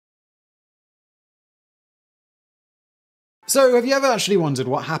So, have you ever actually wondered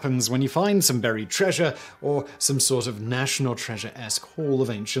what happens when you find some buried treasure or some sort of national treasure-esque haul of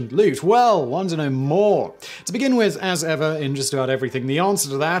ancient loot? Well, want to know more? To begin with, as ever, in just about everything, the answer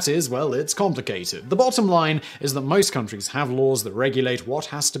to that is, well, it's complicated. The bottom line is that most countries have laws that regulate what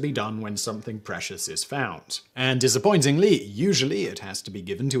has to be done when something precious is found. And disappointingly, usually it has to be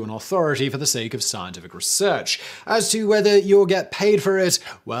given to an authority for the sake of scientific research. As to whether you'll get paid for it,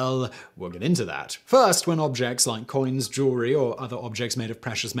 well, we'll get into that. First, when objects like coins, jewelry, or other objects made of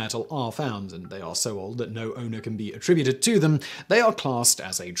precious metal are found, and they are so old that no owner can be attributed to them, they are classed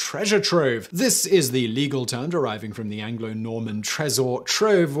as a treasure trove. This is the legal term deriving from the Anglo-Norman trésor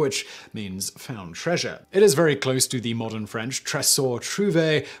trove, which means found treasure. It is very close to the modern French trésor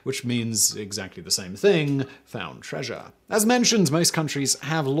trouvé, which means exactly the same thing, found treasure. As mentioned, most countries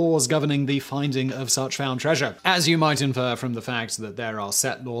have laws governing the finding of such found treasure. As you might infer from the fact that there are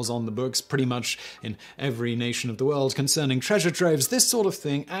set laws on the books pretty much in every nation of the world concerning treasure troves, this sort of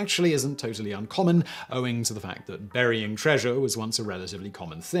thing actually isn't totally uncommon, owing to the fact that burying treasure was once a relatively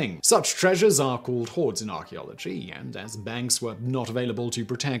common thing. Such treasures are called hoards in archaeology, and as banks were not available to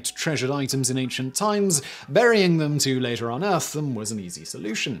protect treasured items in ancient times, burying them to later unearth them was an easy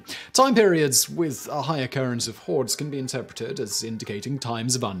solution. Time periods with a high occurrence of hoards can be interpreted as indicating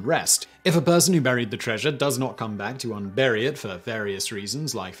times of unrest. If a person who buried the treasure does not come back to unbury it for various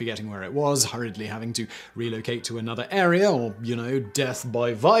reasons, like forgetting where it was, hurriedly having to relocate to another area, or, death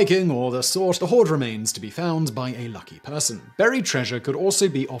by Viking or the sort, the hoard remains to be found by a lucky person. Buried treasure could also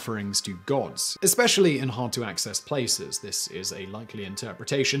be offerings to gods. Especially in hard-to-access places, this is a likely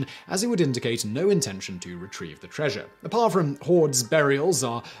interpretation, as it would indicate no intention to retrieve the treasure. Apart from hoards, burials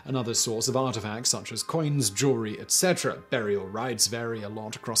are another source of artifacts such as coins, jewelry, etc. Burial rites vary a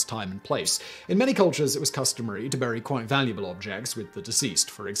lot across time and place. In many cultures, it was customary to bury quite valuable objects with the deceased,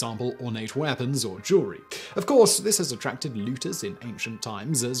 for example, ornate weapons or jewelry. Of course, this has attracted looters in ancient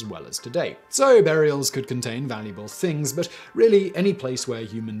times as well as today. So burials could contain valuable things, but really any place where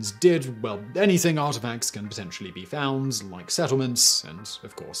humans did, well, anything, artifacts can potentially be found, like settlements and,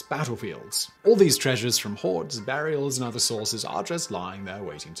 of course, battlefields. All these treasures from hoards, burials, and other sources are just lying there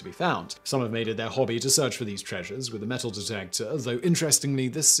waiting to be found. Some have made it their hobby to search for these treasures with a metal detector, though interestingly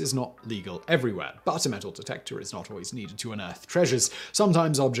this is not legal everywhere. But a metal detector is not always needed to unearth treasures.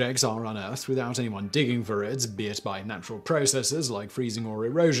 Sometimes objects are unearthed without anyone digging for it, be it by natural processes like freezing or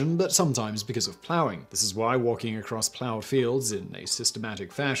erosion, but sometimes because of plowing. This is why walking across plowed fields in a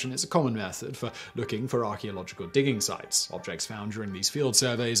systematic fashion is a common method for looking for archaeological digging sites. Objects found during these field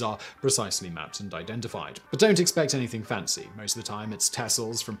surveys are precisely mapped and identified. But don't expect anything fancy. Most of the time it's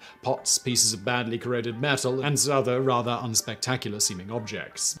tassels from pots, pieces of badly corroded metal, and other rather unspectacular seeming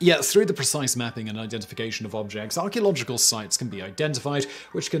objects. Yet through the precise mapping and identification of objects, archaeological sites can be identified,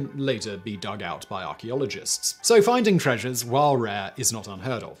 which can later be dug out by archaeologists. So finding treasures, while rare, is not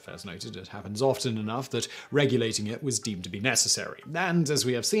unheard of. As noted, it happens often enough that regulating it was deemed to be necessary. And as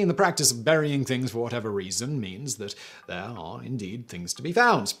we have seen, the practice of burying things for whatever reason means that there are indeed things to be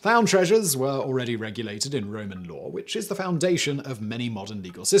found. Found treasures were already regulated in Roman law, which is the foundation of many modern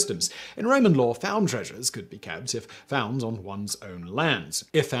legal systems. In Roman law, found treasures could be kept if found on one's own land.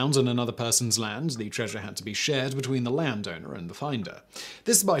 If found on another person's land, the treasure had to be shared between the landowner and the finder.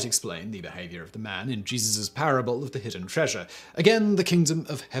 This might explain the behavior of the man in Jesus' parable of the hidden treasure. Again, the kingdom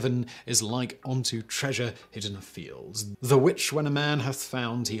of heaven is like unto treasure hidden of fields, the which when a man hath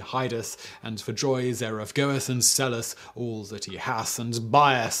found he hideth, and for joy thereof goeth and selleth all that he hath, and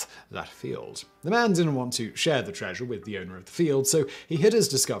buyeth that field. The man didn't want to share the treasure with the owner of the field, so he hid his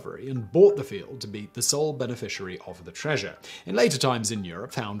discovery and bought the field to be the sole beneficiary of the treasure. In later times in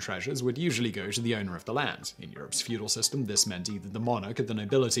Europe, found treasures would usually go to the owner of the land. In Europe's feudal system, this meant either the monarch or the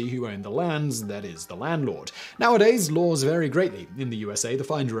nobility who owned the land, that is, the landlord. Nowadays, laws vary greatly. In the USA, the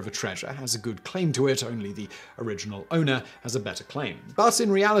finder of a treasure has a good claim to it, only the original owner has a better claim. But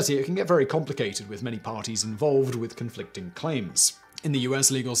in reality, it can get very complicated with many parties involved with conflicting claims. In the US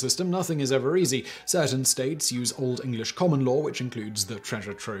legal system, nothing is ever easy. Certain states use Old English common law, which includes the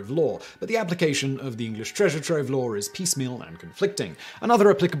treasure trove law, but the application of the English treasure trove law is piecemeal and conflicting. Another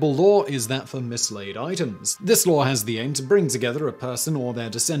applicable law is that for mislaid items. This law has the aim to bring together a person or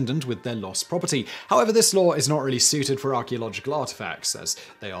their descendant with their lost property. However, this law is not really suited for archaeological artifacts, as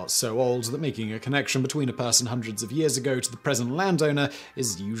they are so old that making a connection between a person hundreds of years ago to the present landowner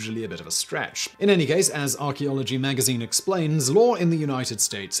is usually a bit of a stretch. In any case, as Archaeology magazine explains, law in the United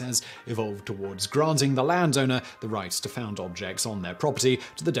States has evolved towards granting the landowner the right to found objects on their property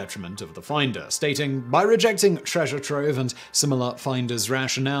to the detriment of the finder, stating, "By rejecting treasure trove and similar finders'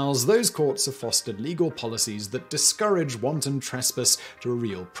 rationales, those courts have fostered legal policies that discourage wanton trespass to a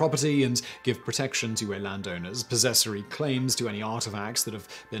real property and give protection to a landowner's possessory claims to any artifacts that have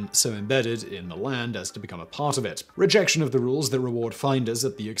been so embedded in the land as to become a part of it. Rejection of the rules that reward finders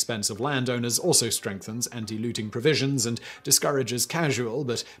at the expense of landowners also strengthens anti-looting provisions and discourages casual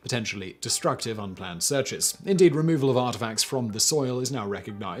but potentially destructive unplanned searches. Indeed, removal of artifacts from the soil is now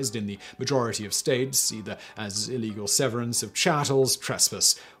recognized in the majority of states either as illegal severance of chattels,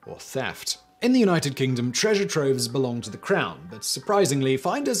 trespass, or theft." In the United Kingdom, treasure troves belong to the Crown, but surprisingly,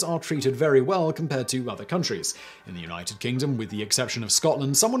 finders are treated very well compared to other countries. In the United Kingdom, with the exception of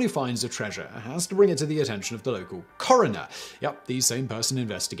Scotland, someone who finds a treasure has to bring it to the attention of the local coroner. Yep, the same person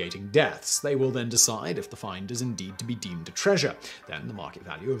investigating deaths. They will then decide if the find is indeed to be deemed a treasure. Then the market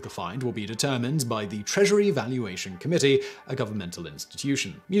value of the find will be determined by the Treasury Valuation Committee, a governmental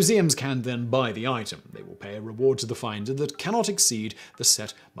institution. Museums can then buy the item. They will pay a reward to the finder that cannot exceed the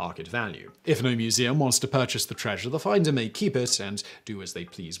set market value. If no museum wants to purchase the treasure, the finder may keep it and do as they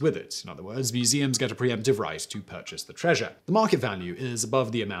please with it. In other words, museums get a preemptive right to purchase the treasure. The market value is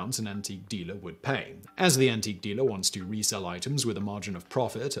above the amount an antique dealer would pay. As the antique dealer wants to resell items with a margin of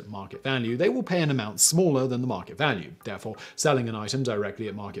profit at market value, they will pay an amount smaller than the market value. Therefore, selling an item directly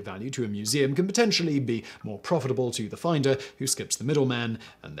at market value to a museum can potentially be more profitable to the finder, who skips the middleman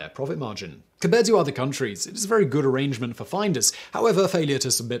and their profit margin. Compared to other countries, it is a very good arrangement for finders. However, failure to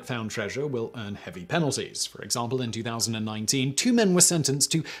submit found treasure will earn heavy penalties. For example, in 2019, 2 men were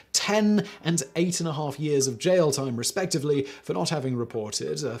sentenced to 10 and 8.5 years of jail time, respectively, for not having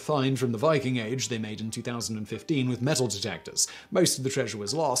reported a find from the Viking Age they made in 2015 with metal detectors. Most of the treasure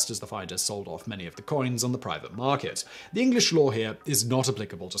was lost as the finders sold off many of the coins on the private market. The English law here is not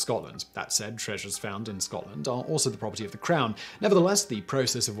applicable to Scotland. That said, treasures found in Scotland are also the property of the Crown. Nevertheless, the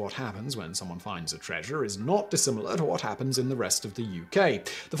process of what happens when someone finds a treasure is not dissimilar to what happens in the rest of the UK.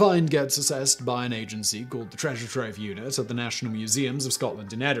 The find gets assessed by an agency called the Treasure Trove Unit at the National Museums of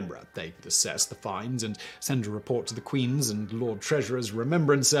Scotland in Edinburgh. They assess the find and send a report to the Queen's and Lord Treasurer's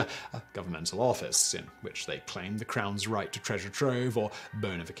Remembrancer, a governmental office, in which they claim the Crown's right to treasure trove or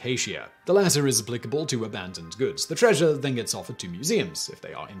bona vacatia. The latter is applicable to abandoned goods. The treasure then gets offered to museums. If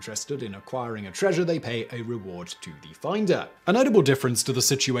they are interested in acquiring a treasure, they pay a reward to the finder. A notable difference to the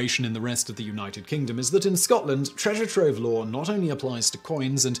situation in the rest of the United Kingdom is that in Scotland, treasure trove law not only applies to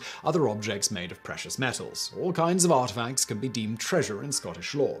coins and other objects made of precious metals. All kinds of artifacts can be deemed treasure in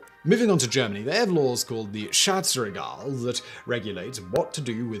Scottish law. Moving on to Germany, they have laws called the Schatzregal that regulate what to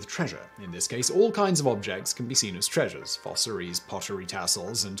do with treasure. In this case, all kinds of objects can be seen as treasures: fosseries, pottery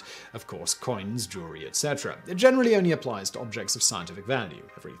tassels, and of course coins, jewelry, etc. It generally only applies to objects of scientific value.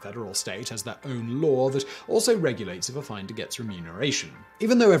 Every federal state has their own law that also regulates if a finder gets remuneration.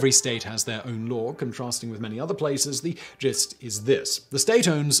 Even though every state has their own law, contrasting with many other places, the gist is this: the state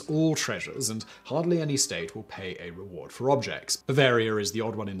owns all treasures, and hardly any state will pay a reward for objects. Bavaria is the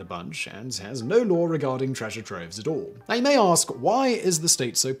odd one in the bunch and has no law regarding treasure troves at all. Now you may ask, why is the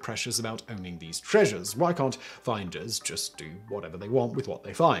state so precious about owning these treasures? Why can't finders just do whatever they want with what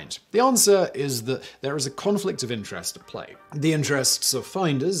they find? The answer is that there is a conflict of interest at play. The interests of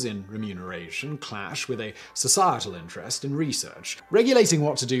finders in remuneration clash with a societal interest in research. Regulating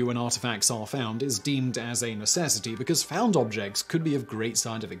what to do when artifacts are found is deemed as a necessity because found objects could be of great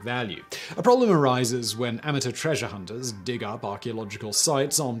scientific value. A problem arises when amateur treasure hunters dig up archaeological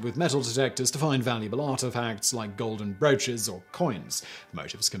sites armed with metal detectors to find valuable artifacts like golden brooches or coins. The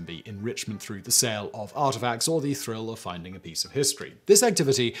motives can be enrichment through the sale of artifacts or the thrill of finding a piece of history. This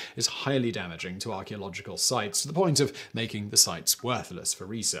activity is highly damaging to archaeological sites to the point of making the sites worthless for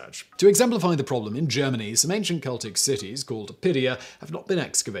research. To exemplify the problem, in Germany, some ancient Celtic cities called Pidia have not been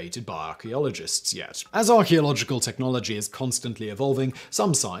excavated by archaeologists yet. As archaeological technology is constantly evolving,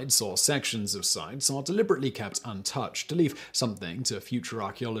 some sites or sections of sites are deliberately kept untouched to leave something to future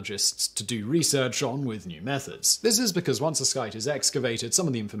archaeologists to do research on with new methods. This is because once a site is excavated, some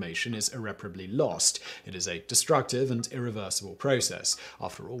of the information is irreparably lost. It is a destructive and irreversible process.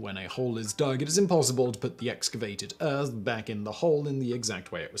 After all, when a hole is dug, it is impossible to put the excavated earth back in the hole in the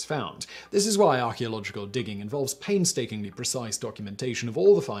exact way it was found. This is why archaeological digging involves painstakingly precise documentation of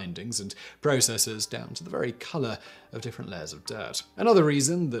all the findings buildings and processes down to the very colour of different layers of dirt. Another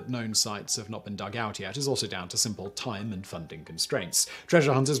reason that known sites have not been dug out yet is also down to simple time and funding constraints.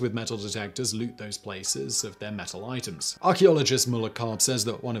 Treasure hunters with metal detectors loot those places of their metal items. Archaeologist Muller Karp says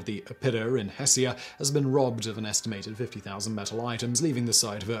that one of the Apida in Hessia has been robbed of an estimated 50,000 metal items, leaving the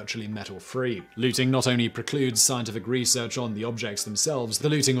site virtually metal-free. Looting not only precludes scientific research on the objects themselves, the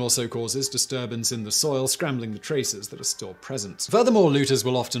looting also causes disturbance in the soil, scrambling the traces that are still present. Furthermore, looters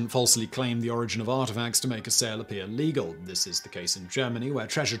will often falsely claim the origin of artifacts to make a sale appear legal. This is the case in Germany, where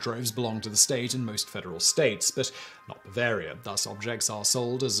treasure troves belong to the state in most federal states, but not Bavaria. Thus, objects are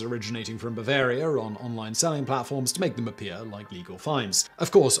sold as originating from Bavaria on online selling platforms to make them appear like legal finds.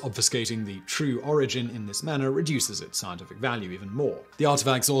 Of course, obfuscating the true origin in this manner reduces its scientific value even more. The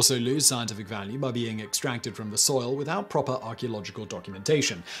artifacts also lose scientific value by being extracted from the soil without proper archaeological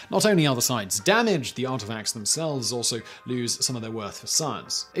documentation. Not only are the sites damaged, the artifacts themselves also lose some of their worth for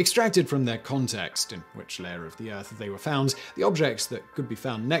science. Extracted from their context, in which layer of the earth they were found, the objects that could be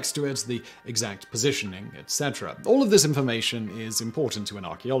found next to it, the exact positioning, etc. All of this information is important to an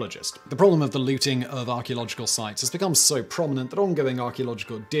archaeologist. The problem of the looting of archaeological sites has become so prominent that ongoing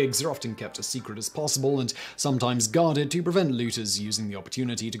archaeological digs are often kept as secret as possible and sometimes guarded to prevent looters using the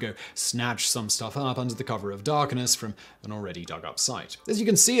opportunity to go snatch some stuff up under the cover of darkness from an already dug up site. As you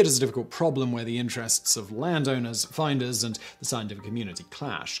can see, it is a difficult problem where the interests of landowners, finders, and the scientific community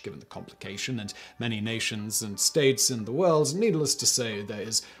clash, given the complication and many nations and states in the world. Needless to say, there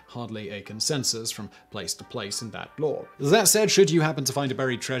is hardly a consensus from place to place in that law. That said, should you happen to find a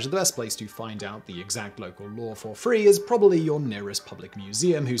buried treasure, the best place to find out the exact local law for free is probably your nearest public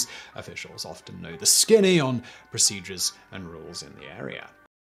museum, whose officials often know the skinny on procedures and rules in the area.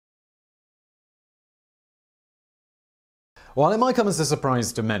 While it might come as a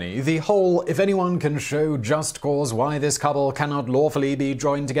surprise to many, the whole "if anyone can show just cause why this couple cannot lawfully be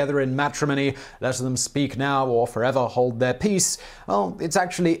joined together in matrimony, let them speak now or forever hold their peace," well, it's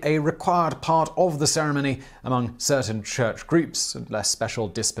actually a required part of the ceremony among certain church groups, unless special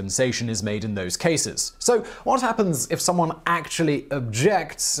dispensation is made in those cases. So what happens if someone actually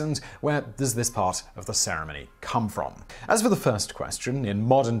objects, and where does this part of the ceremony come from? As for the first question, in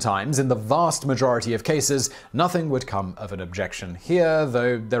modern times, in the vast majority of cases, nothing would come of an objection here,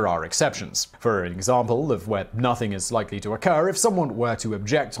 though there are exceptions. For an example of where nothing is likely to occur, if someone were to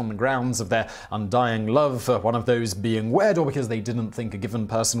object on the grounds of their undying love for one of those being wed, or because they didn't think a given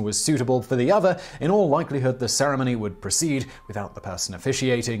person was suitable for the other, in all likelihood the ceremony would proceed without the person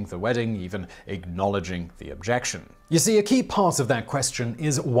officiating the wedding even acknowledging the objection. You see, a key part of that question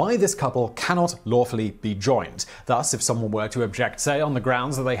is why this couple cannot lawfully be joined. Thus, if someone were to object, say, on the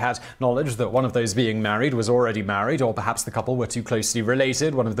grounds that they had knowledge that one of those being married was already married, or perhaps the couple were too closely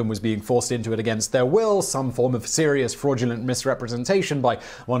related, one of them was being forced into it against their will, some form of serious fraudulent misrepresentation by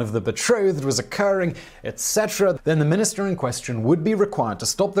one of the betrothed was occurring, etc., then the minister in question would be required to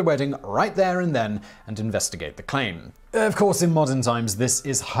stop the wedding right there and then and investigate the claim. Of course, in modern times, this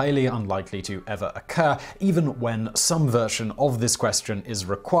is highly unlikely to ever occur, even when some version of this question is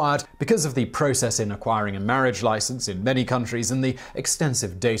required, because of the process in acquiring a marriage license in many countries and the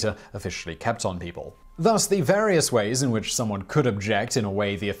extensive data officially kept on people. Thus, the various ways in which someone could object in a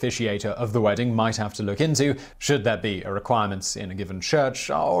way the officiator of the wedding might have to look into, should there be a requirement in a given church,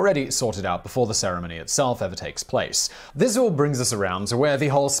 are already sorted out before the ceremony itself ever takes place. This all brings us around to where the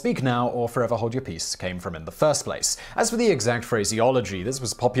whole "speak now or forever hold your peace" came from in the first place. As for the exact phraseology, this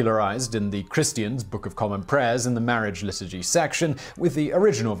was popularized in the Christian's Book of Common Prayers in the marriage liturgy section, with the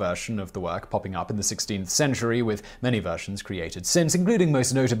original version of the work popping up in the 16th century, with many versions created since, including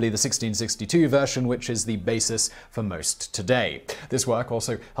most notably the 1662 version, which is the basis for most today. This work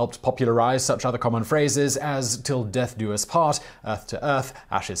also helped popularize such other common phrases as "till death do us part," "earth to earth,"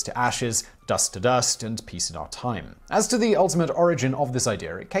 "ashes to ashes," "dust to dust," and "peace in our time." As to the ultimate origin of this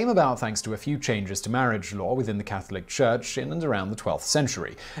idea, it came about thanks to a few changes to marriage law within the Catholic Church in and around the 12th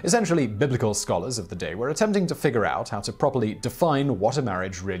century. Essentially, biblical scholars of the day were attempting to figure out how to properly define what a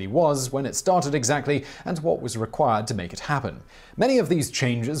marriage really was, when it started exactly, and what was required to make it happen. Many of these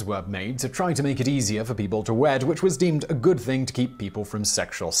changes were made to try to make it easier for people to wed, which was deemed a good thing to keep people from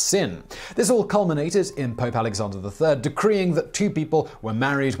sexual sin. This all culminated in Pope Alexander III decreeing that two people were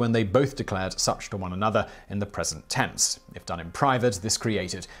married when they both declared such to one another in the present tense. If done in private, this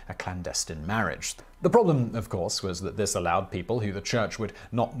created a clandestine marriage. The problem, of course, was that this allowed people who the church would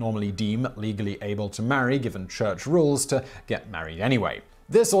not normally deem legally able to marry given church rules to get married anyway.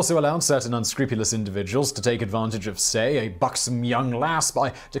 This also allowed certain unscrupulous individuals to take advantage of, say, a buxom young lass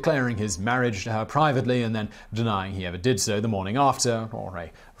by declaring his marriage to her privately and then denying he ever did so the morning after, or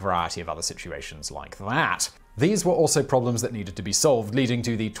a variety of other situations like that. These were also problems that needed to be solved, leading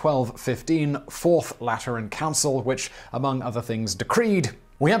to the 1215 Fourth Lateran Council, which, among other things, decreed: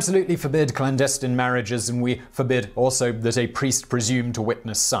 "We absolutely forbid clandestine marriages, and we forbid also that a priest presume to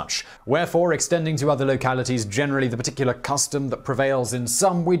witness such. Wherefore, extending to other localities generally the particular custom that prevails in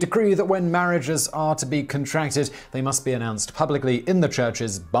some, we decree that when marriages are to be contracted, they must be announced publicly in the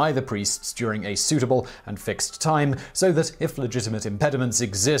churches by the priests during a suitable and fixed time, so that if legitimate impediments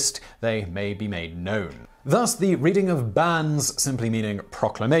exist, they may be made known." Thus, the reading of bans, simply meaning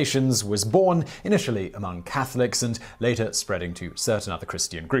proclamations, was born, initially among Catholics and later spreading to certain other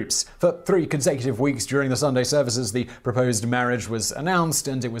Christian groups. For 3 consecutive weeks during the Sunday services, the proposed marriage was announced,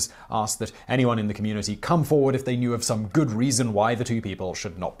 and it was asked that anyone in the community come forward if they knew of some good reason why the two people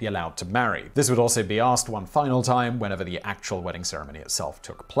should not be allowed to marry. This would also be asked one final time whenever the actual wedding ceremony itself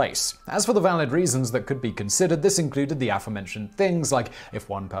took place. As for the valid reasons that could be considered, this included the aforementioned things, like if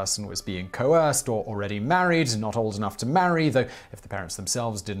one person was being coerced or already married, not old enough to marry, though if the parents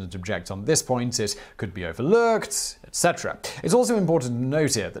themselves didn't object on this point, it could be overlooked, etc. It's also important to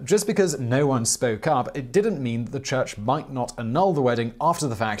note here that just because no one spoke up, it didn't mean that the church might not annul the wedding after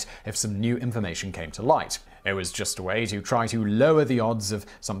the fact if some new information came to light. It was just a way to try to lower the odds of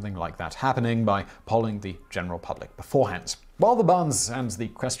something like that happening by polling the general public beforehand. While the bans and the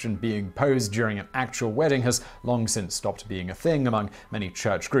question being posed during an actual wedding has long since stopped being a thing among many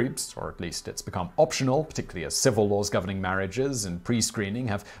church groups, or at least it's become optional, particularly as civil laws governing marriages and pre-screening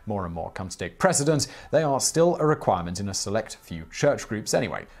have more and more come to take precedent, they are still a requirement in a select few church groups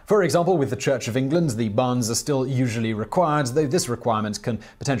anyway. For example, with the Church of England, the bans are still usually required, though this requirement can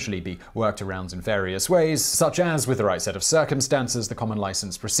potentially be worked around in various ways, such as with the right set of circumstances, the common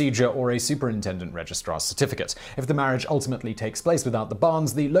license procedure, or a superintendent registrar's certificate. If the marriage ultimately takes place without the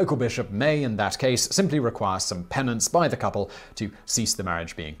bans, the local bishop may, in that case, simply require some penance by the couple to cease the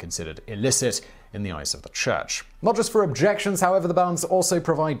marriage being considered illicit in the eyes of the church. Not just for objections, however, the bans also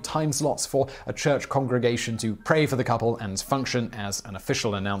provide time slots for a church congregation to pray for the couple and function as an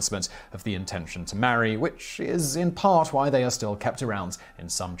official announcement of the intention to marry, which is in part why they are still kept around in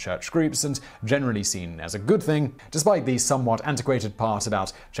some church groups and generally seen as a good thing, despite the somewhat antiquated part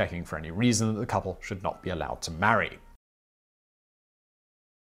about checking for any reason that the couple should not be allowed to marry.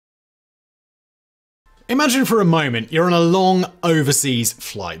 Imagine for a moment you're on a long overseas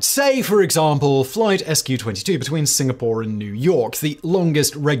flight. Say, for example, flight SQ22 between Singapore and New York, the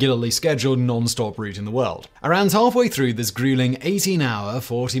longest regularly scheduled non-stop route in the world. Around halfway through this grueling 18-hour,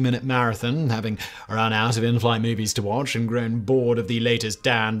 40-minute marathon, having run out of in-flight movies to watch and grown bored of the latest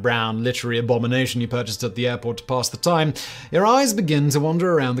Dan Brown literary abomination you purchased at the airport to pass the time, your eyes begin to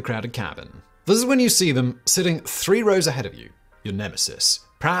wander around the crowded cabin. This is when you see them sitting 3 rows ahead of you, your nemesis.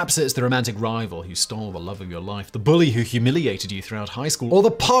 Perhaps it's the romantic rival who stole the love of your life, the bully who humiliated you throughout high school, or the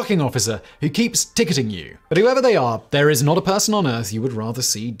parking officer who keeps ticketing you. But whoever they are, there is not a person on earth you would rather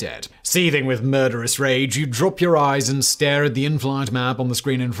see dead. Seething with murderous rage, you drop your eyes and stare at the in-flight map on the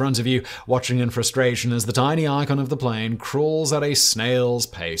screen in front of you, watching in frustration as the tiny icon of the plane crawls at a snail's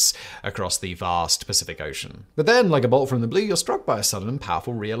pace across the vast Pacific Ocean. But then, like a bolt from the blue, you're struck by a sudden and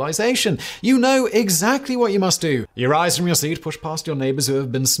powerful realization. You know exactly what you must do. You rise from your seat, push past your neighbors who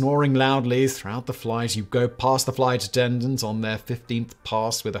have been snoring loudly throughout the flight. You go past the flight attendant on their 15th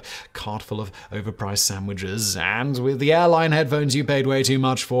pass with a cart full of overpriced sandwiches, and with the airline headphones you paid way too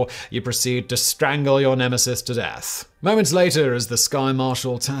much for, you proceed to strangle your nemesis to death. Moments later, as the Sky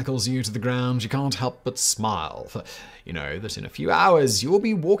Marshal tackles you to the ground, you can't help but smile, for you know that in a few hours you'll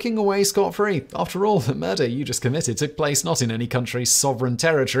be walking away scot-free. After all, the murder you just committed took place not in any country's sovereign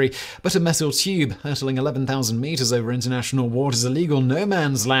territory, but a metal tube hurtling 11,000 meters over international waters, illegal no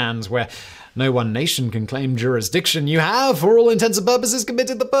man's land, where no one nation can claim jurisdiction. You have, for all intents and purposes,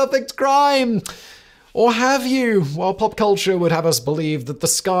 committed the perfect crime. Or have you? While pop culture would have us believe that the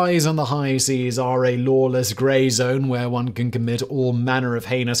skies and the high seas are a lawless grey zone where one can commit all manner of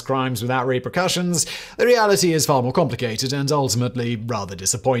heinous crimes without repercussions, the reality is far more complicated and ultimately rather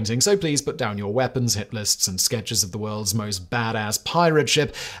disappointing. So please put down your weapons, hit lists, and sketches of the world's most badass pirate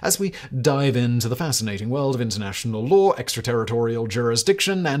ship as we dive into the fascinating world of international law, extraterritorial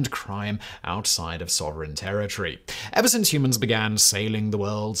jurisdiction, and crime outside of sovereign territory. Ever since humans began sailing the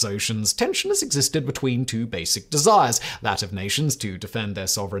world's oceans, tension has existed between two basic desires, that of nations to defend their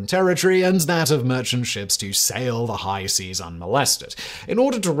sovereign territory and that of merchant ships to sail the high seas unmolested. In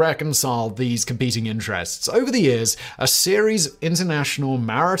order to reconcile these competing interests, over the years, a series of international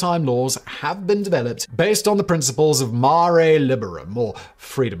maritime laws have been developed based on the principles of mare liberum, or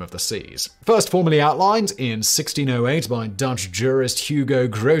freedom of the seas. First formally outlined in 1608 by Dutch jurist Hugo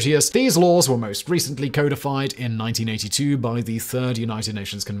Grotius, these laws were most recently codified in 1982 by the Third United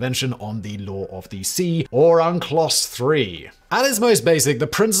Nations Convention on the Law of the sea, or UNCLOS 3. At its most basic, the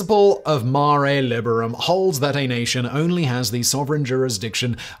principle of mare liberum holds that a nation only has the sovereign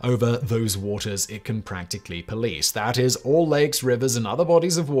jurisdiction over those waters it can practically police. That is, all lakes, rivers, and other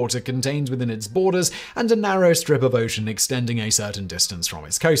bodies of water contained within its borders, and a narrow strip of ocean extending a certain distance from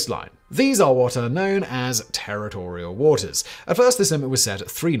its coastline. These are what are known as territorial waters. At first, this limit was set at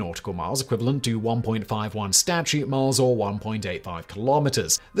 3 nautical miles, equivalent to 1.51 statute miles or 1.85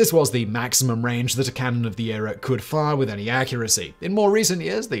 kilometers. This was the maximum range that a cannon of the era could fire with any accuracy. In more recent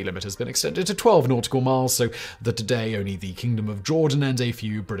years, the limit has been extended to 12 nautical miles, so that today only the Kingdom of Jordan and a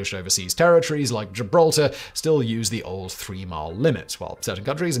few British overseas territories like Gibraltar still use the old 3-mile limit, while certain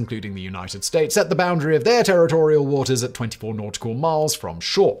countries, including the United States, set the boundary of their territorial waters at 24 nautical miles from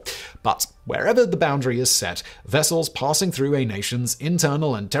shore. But wherever the boundary is set, vessels passing through a nation's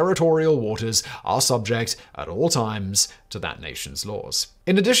internal and territorial waters are subject at all times to that nation's laws.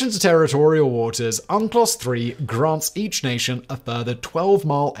 In addition to territorial waters, UNCLOS 3 grants each nation a further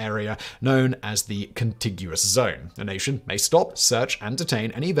 12-mile area known as the contiguous zone. A nation may stop, search, and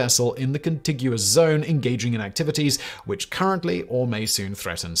detain any vessel in the contiguous zone engaging in activities which currently or may soon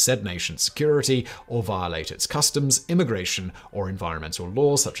threaten said nation's security or violate its customs, immigration, or environmental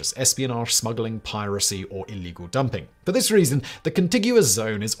laws such as espionage, smuggling, piracy, or illegal dumping. For this reason, the contiguous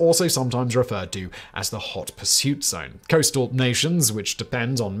zone is also sometimes referred to as the hot pursuit zone. Coastal nations, which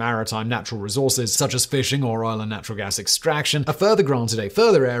depend on maritime natural resources such as fishing or oil and natural gas extraction, are further granted a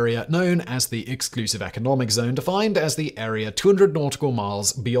further area known as the exclusive economic zone, defined as the area 200 nautical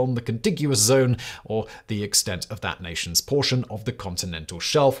miles beyond the contiguous zone or the extent of that nation's portion of the continental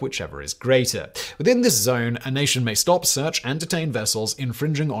shelf, whichever is greater. Within this zone, a nation may stop, search, and detain vessels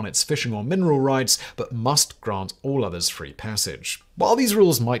infringing on its fishing or mineral rights, but must grant all others free passage. While these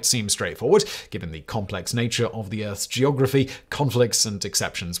rules might seem straightforward, given the complex nature of the Earth's geography, conflicts and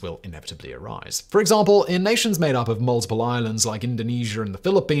exceptions will inevitably arise. For example, in nations made up of multiple islands like Indonesia and the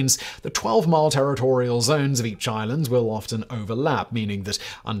Philippines, the 12-mile territorial zones of each island will often overlap, meaning that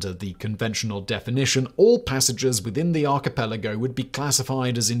under the conventional definition, all passages within the archipelago would be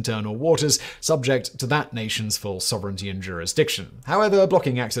classified as internal waters, subject to that nation's full sovereignty and jurisdiction. However,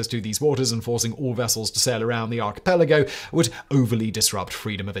 blocking access to these waters and forcing all vessels to sail around the archipelago would overly disrupt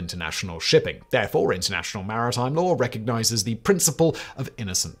freedom of international shipping. Therefore, international maritime law recognizes the principle of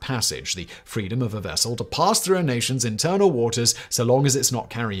innocent passage, the freedom of a vessel to pass through a nation's internal waters so long as it's not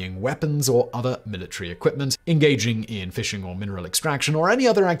carrying weapons or other military equipment, engaging in fishing or mineral extraction, or any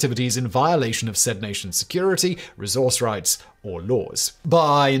other activities in violation of said nation's security, resource rights, or laws.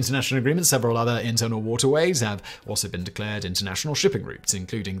 By international agreement, several other internal waterways have also been declared international shipping routes,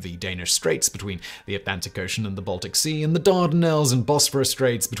 including the Danish Straits between the Atlantic Ocean and the Baltic Sea, and the Dardanelles and Bosphorus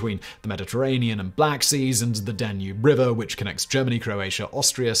Straits between the Mediterranean and Black Seas, and the Danube River, which connects Germany, Croatia,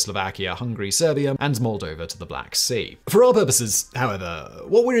 Austria, Slovakia, Hungary, Serbia, and Moldova to the Black Sea. For our purposes, however,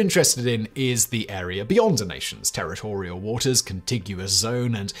 what we're interested in is the area beyond a nation's territorial waters, contiguous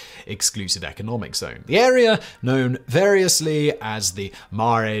zone, and exclusive economic zone. The area, known variously as the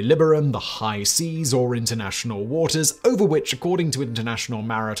mare liberum, the high seas, or international waters, over which, according to international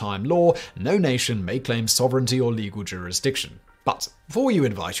maritime law, no nation may claim sovereignty or legal jurisdiction. But before you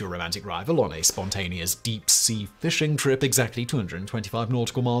invite your romantic rival on a spontaneous deep-sea fishing trip exactly 225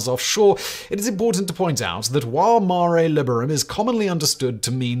 nautical miles offshore, it is important to point out that while mare liberum is commonly understood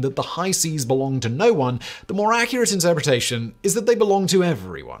to mean that the high seas belong to no one, the more accurate interpretation is that they belong to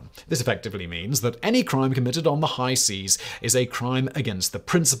everyone. This effectively means that any crime committed on the high seas is a crime against the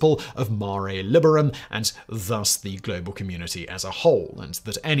principle of mare liberum, and thus the global community as a whole, and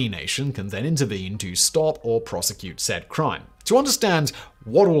that any nation can then intervene to stop or prosecute said crime. To understand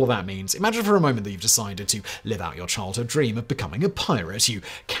what all of that means, imagine for a moment that you've decided to live out your childhood dream of becoming a pirate. You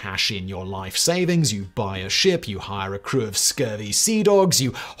cash in your life savings, you buy a ship, you hire a crew of scurvy sea dogs,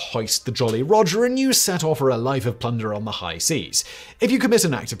 you hoist the Jolly Roger, and you set off for a life of plunder on the high seas. If you commit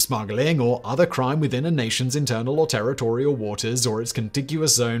an act of smuggling or other crime within a nation's internal or territorial waters or its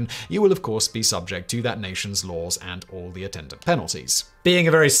contiguous zone, you will of course be subject to that nation's laws and all the attendant penalties. Being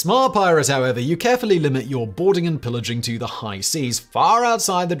a very smart pirate, however, you carefully limit your boarding and pillaging to the high seas, far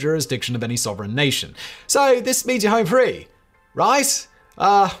outside the jurisdiction of any sovereign nation. So this means you're home free, right?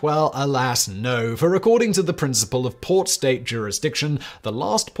 Well, alas, no, for according to the principle of port-state jurisdiction, the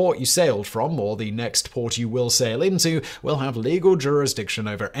last port you sailed from, or the next port you will sail into, will have legal jurisdiction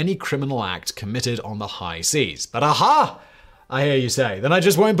over any criminal act committed on the high seas. But aha! I hear you say, then I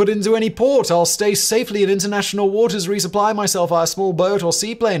just won't put into any port. I'll stay safely in international waters, resupply myself via a small boat or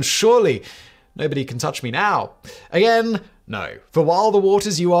seaplane. Surely, nobody can touch me now. Again, No. For while the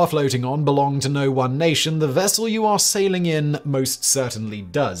waters you are floating on belong to no one nation, the vessel you are sailing in most certainly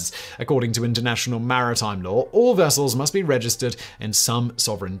does. According to international maritime law, all vessels must be registered in some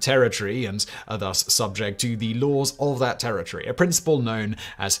sovereign territory and are thus subject to the laws of that territory, a principle known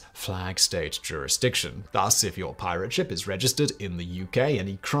as flag state jurisdiction. Thus, if your pirate ship is registered in the UK,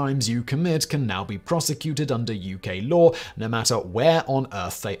 any crimes you commit can now be prosecuted under UK law, no matter where on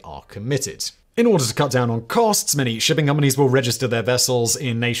earth they are committed. In order to cut down on costs, many shipping companies will register their vessels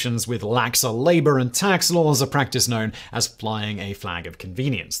in nations with laxer labor and tax laws, a practice known as flying a flag of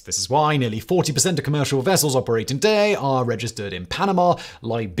convenience. This is why nearly 40% of commercial vessels operating today are registered in Panama,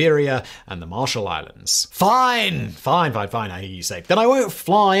 Liberia, and the Marshall Islands. Fine, I hear you say. Then I won't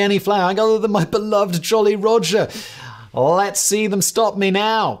fly any flag other than my beloved Jolly Roger. Let's see them stop me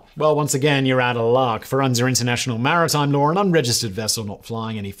now. Well, once again, you're out of luck. For under international maritime law, an unregistered vessel not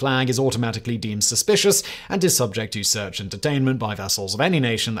flying any flag is automatically deemed suspicious and is subject to search and detainment by vessels of any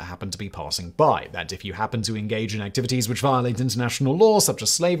nation that happen to be passing by. And if you happen to engage in activities which violate international law, such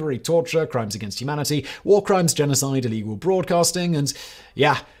as slavery, torture, crimes against humanity, war crimes, genocide, illegal broadcasting, and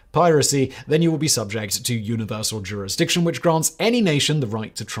piracy, then you will be subject to universal jurisdiction, which grants any nation the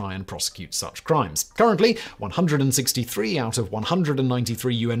right to try and prosecute such crimes. Currently, 163 out of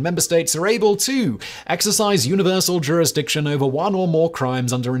 193 UN member states are able to exercise universal jurisdiction over one or more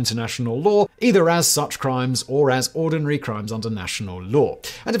crimes under international law, either as such crimes or as ordinary crimes under national law.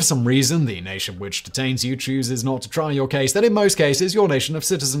 And if for some reason the nation which detains you chooses not to try your case, then in most cases your nation of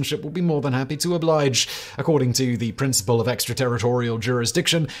citizenship will be more than happy to oblige. According to the principle of extraterritorial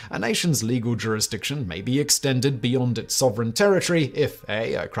jurisdiction, a nation's legal jurisdiction may be extended beyond its sovereign territory if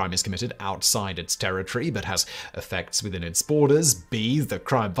A, crime is committed outside its territory but has effects within its borders, B, the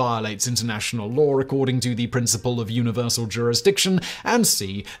crime violates international law according to the principle of universal jurisdiction, and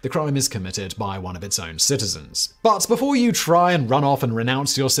C, the crime is committed by one of its own citizens. But before you try and run off and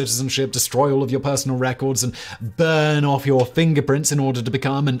renounce your citizenship, destroy all of your personal records, and burn off your fingerprints in order to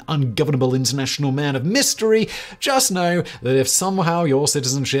become an ungovernable international man of mystery, just know that if somehow your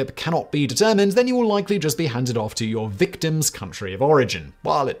citizenship cannot be determined, then you will likely just be handed off to your victim's country of origin.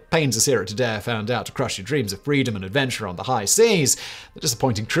 While it pains us here at Dare found out to crush your dreams of freedom and adventure on the high seas, the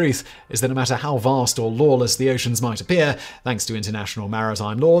disappointing truth is that no matter how vast or lawless the oceans might appear, thanks to international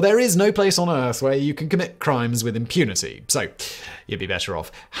maritime law, there is no place on earth where you can commit crimes with impunity. So, you'd be better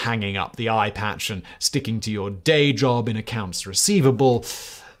off hanging up the eye patch and sticking to your day job in accounts receivable.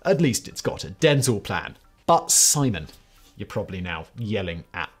 At least it's got a dental plan. But Simon, you're probably now yelling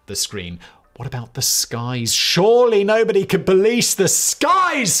at the screen, what about the skies? Surely nobody could police the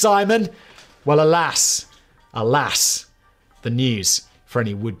skies, Simon! Well, alas, the news for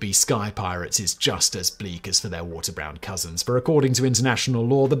any would-be sky pirates is just as bleak as for their water-brown cousins. For according to international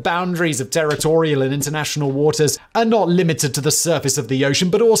law, the boundaries of territorial and international waters are not limited to the surface of the ocean,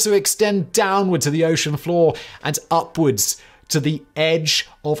 but also extend downward to the ocean floor and upwards to the edge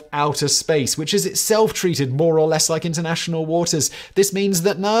of outer space, which is itself treated more or less like international waters. This means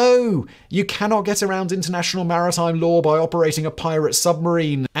that no, you cannot get around international maritime law by operating a pirate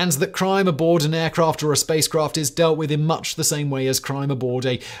submarine, and that crime aboard an aircraft or a spacecraft is dealt with in much the same way as crime aboard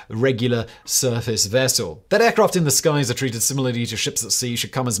a regular surface vessel. That aircraft in the skies are treated similarly to ships at sea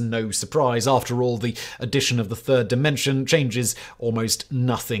should come as no surprise. After all, the addition of the third dimension changes almost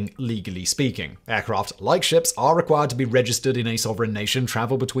nothing legally speaking. Aircraft, like ships, are required to be registered in a sovereign nation,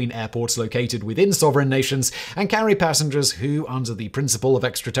 travel between airports located within sovereign nations, and carry passengers who, under the principle of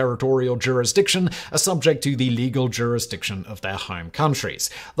extraterritorial jurisdiction, are subject to the legal jurisdiction of their home countries.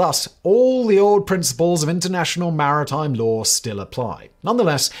 Thus, all the old principles of international maritime law still apply.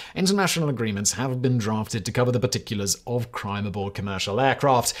 Nonetheless, international agreements have been drafted to cover the particulars of crime aboard commercial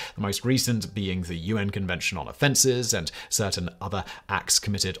aircraft, the most recent being the UN Convention on Offences and certain other acts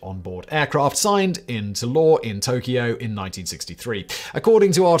committed on board aircraft, signed into law in Tokyo in 1963.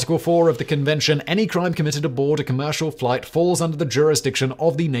 According to Article 4 of the Convention, any crime committed aboard a commercial flight falls under the jurisdiction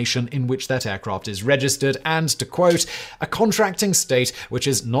of the nation in which that aircraft is registered, and, to quote, a contracting state which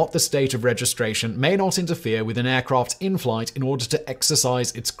is not the state of registration may not interfere with an aircraft in flight in order to exercise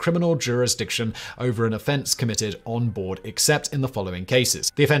its criminal jurisdiction over an offence committed on board, except in the following cases.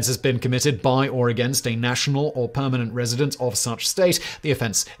 The offence has been committed by or against a national or permanent resident of such state. The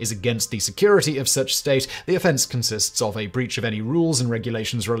offence is against the security of such state. The offence consists of a breach of any rules and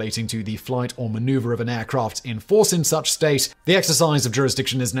regulations relating to the flight or maneuver of an aircraft in force in such state, the exercise of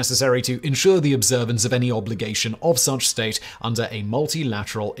jurisdiction is necessary to ensure the observance of any obligation of such state under a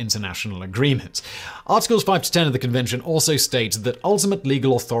multilateral international agreement. Articles 5 to 10 of the Convention also state that ultimate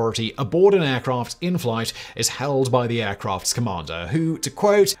legal authority aboard an aircraft in flight is held by the aircraft's commander, who, to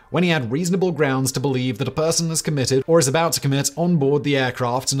quote, "when he had reasonable grounds to believe that a person has committed or is about to commit on board the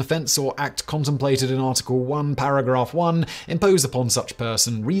aircraft an offense or act contemplated in Article 1, Paragraph 1, impose upon such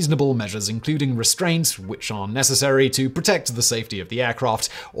person reasonable measures including restraints which are necessary to protect the safety of the aircraft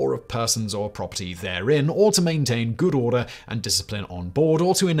or of persons or property therein, or to maintain good order and discipline on board,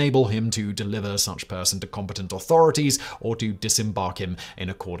 or to enable him to deliver such person to competent authorities, or to disembark him in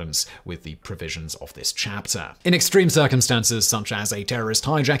accordance with the provisions of this chapter." In extreme circumstances, such as a terrorist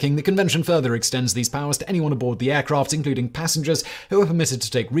hijacking, the Convention further extends these powers to anyone aboard the aircraft, including passengers, who are permitted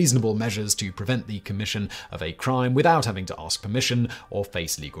to take reasonable measures to prevent the commission of a crime without having to ask permission or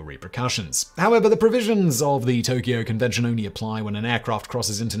face legal repercussions. However, the provisions of the Tokyo Convention only apply when an aircraft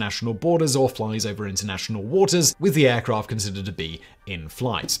crosses international borders or flies over international waters, with the aircraft considered to be in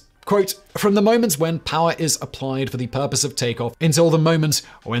flight. Quote, "from the moment when power is applied for the purpose of takeoff until the moment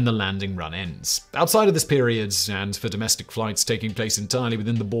when the landing run ends. Outside of this period, and for domestic flights taking place entirely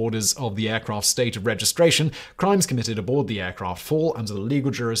within the borders of the aircraft's state of registration, crimes committed aboard the aircraft fall under the legal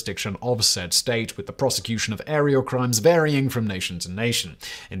jurisdiction of said state, with the prosecution of aerial crimes varying from nation to nation.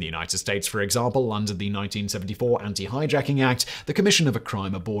 In the United States, for example, under the 1974 Anti-Hijacking Act, the commission of a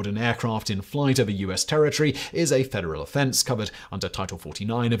crime aboard an aircraft in flight over U.S. territory is a federal offense covered under Title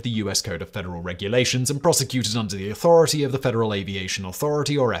 49 of the U.S. Code of Federal Regulations and prosecuted under the authority of the Federal Aviation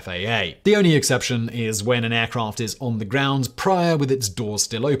Authority, or FAA. The only exception is when an aircraft is on the ground prior with its doors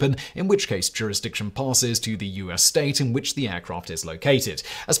still open, in which case jurisdiction passes to the U.S. state in which the aircraft is located.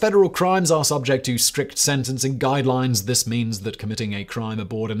 As federal crimes are subject to strict sentencing guidelines, this means that committing a crime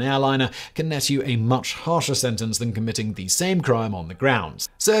aboard an airliner can net you a much harsher sentence than committing the same crime on the ground.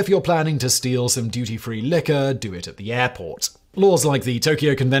 So if you're planning to steal some duty-free liquor, do it at the airport. Laws like the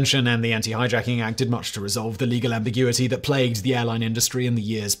Tokyo Convention and the Anti-Hijacking Act did much to resolve the legal ambiguity that plagued the airline industry in the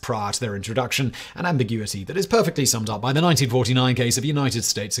years prior to their introduction, an ambiguity that is perfectly summed up by the 1949 case of United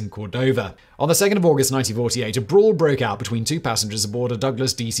States and Cordova. On the 2nd of August 1948, a brawl broke out between two passengers aboard a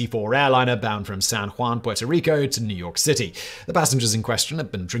Douglas DC-4 airliner bound from San Juan, Puerto Rico to New York City. The passengers in question had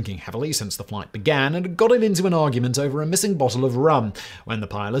been drinking heavily since the flight began and had gotten into an argument over a missing bottle of rum. When the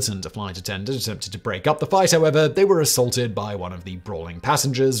pilot and a flight attendant attempted to break up the fight, however, they were assaulted by one of the brawling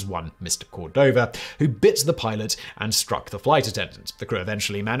passengers, one Mr. Cordova, who bit the pilot and struck the flight attendant. The crew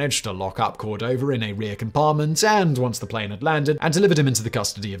eventually managed to lock up Cordova in a rear compartment and, once the plane had landed, and delivered him into the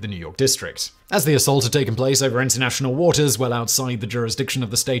custody of the New York district. As the assault had taken place over international waters well outside the jurisdiction of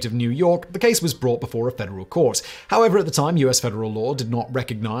the state of New York, the case was brought before a federal court. However, at the time, U.S. federal law did not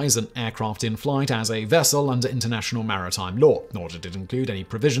recognize an aircraft in flight as a vessel under international maritime law, nor did it include any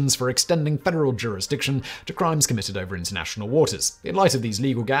provisions for extending federal jurisdiction to crimes committed over international waters. In light of these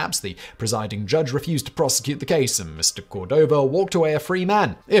legal gaps, the presiding judge refused to prosecute the case, and Mr. Cordova walked away a free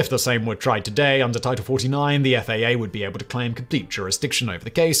man. If the same were tried today under Title 49, the FAA would be able to claim complete jurisdiction over the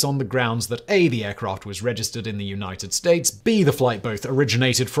case on the grounds that A, the aircraft was registered in the United States, B, the flight both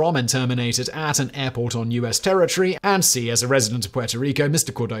originated from and terminated at an airport on U.S. territory, and C, as a resident of Puerto Rico,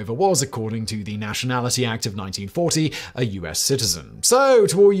 Mr. Cordova was, according to the Nationality Act of 1940, a U.S. citizen. So,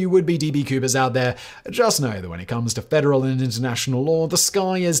 to all you would-be DB Coopers out there, just know that when it comes to federal and international law, the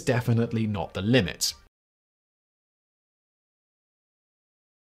sky is definitely not the limit.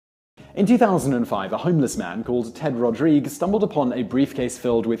 In 2005, a homeless man called Ted Rodriguez stumbled upon a briefcase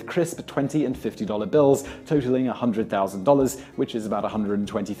filled with crisp $20 and $50 bills totaling $100,000, which is about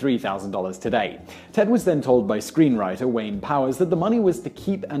 $123,000 today. Ted was then told by screenwriter Wayne Powers that the money was to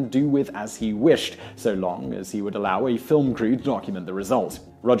keep and do with as he wished, so long as he would allow a film crew to document the result.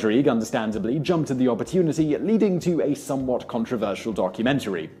 Rodriguez understandably jumped at the opportunity, leading to a somewhat controversial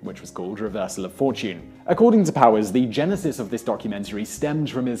documentary, which was called Reversal of Fortune. According to Powers, the genesis of this documentary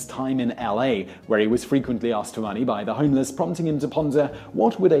stemmed from his time in LA, where he was frequently asked for money by the homeless, prompting him to ponder,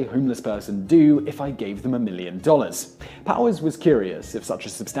 what would a homeless person do if I gave them $1 million? Powers was curious if such a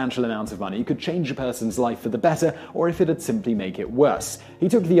substantial amount of money could change a person's life for the better, or if it'd simply make it worse. He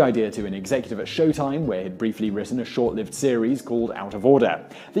took the idea to an executive at Showtime, where he'd briefly written a short-lived series called Out of Order.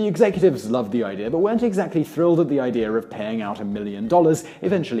 The executives loved the idea, but weren't exactly thrilled at the idea of paying out $1 million,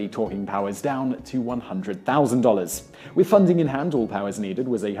 eventually talking Powers down to $100,000. With funding in hand, all Powers needed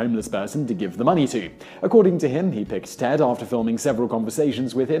was a homeless person to give the money to. According to him, he picked Ted after filming several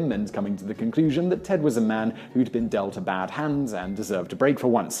conversations with him and coming to the conclusion that Ted was a man who'd been dealt a bad hand and deserved a break for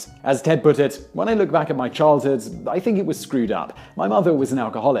once. As Ted put it, "When I look back at my childhood, I think it was screwed up. My mother was an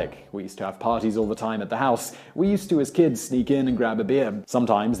alcoholic. We used to have parties all the time at the house. We used to, as kids, sneak in and grab a beer.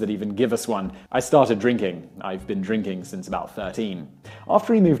 Sometimes they'd even give us one. I started drinking. I've been drinking since about 13.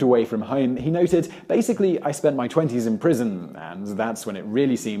 After he moved away from home, he noted, "Basically, I spent my 20s in prison, and that's when it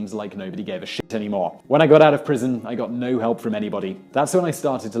really seemed like nobody gave a shit anymore. When I got out of prison, I got no help from anybody. That's when I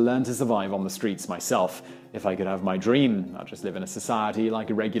started to learn to survive on the streets myself. If I could have my dream, I'd just live in a society like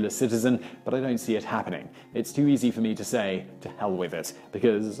a regular citizen, but I don't see it happening. It's too easy for me to say, to hell with it,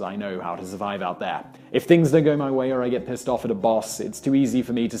 because I know how to survive out there. If things don't go my way or I get pissed off at a boss, it's too easy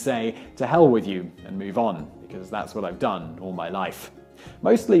for me to say, to hell with you, and move on, because that's what I've done all my life."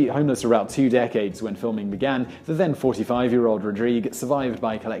 Mostly homeless for about 2 decades when filming began, the then 45-year-old Rodrigue survived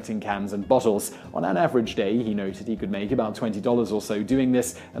by collecting cans and bottles. On an average day, he noted he could make about $20 or so doing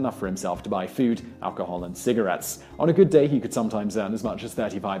this, enough for himself to buy food, alcohol, and cigarettes. On a good day, he could sometimes earn as much as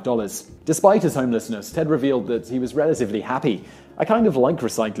 $35. Despite his homelessness, Ted revealed that he was relatively happy. "I kind of like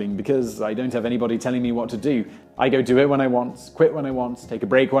recycling because I don't have anybody telling me what to do. I go do it when I want, quit when I want, take a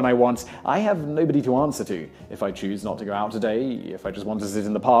break when I want. I have nobody to answer to. If I choose not to go out today, if I just want to sit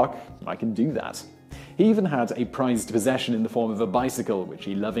in the park, I can do that." He even had a prized possession in the form of a bicycle, which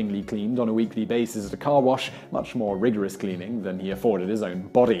he lovingly cleaned on a weekly basis at a car wash, much more rigorous cleaning than he afforded his own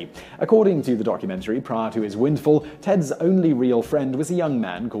body. According to the documentary, prior to his windfall, Ted's only real friend was a young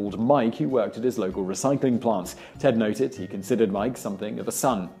man called Mike who worked at his local recycling plant. Ted noted he considered Mike something of a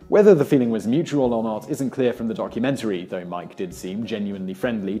son. Whether the feeling was mutual or not isn't clear from the documentary, though Mike did seem genuinely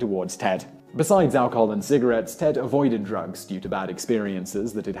friendly towards Ted. Besides alcohol and cigarettes, Ted avoided drugs due to bad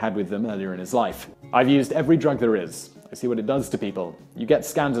experiences that he'd had with them earlier in his life. "I've used every drug there is. I see what it does to people. You get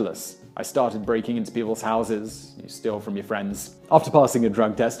scandalous. I started breaking into people's houses. You steal from your friends." After passing a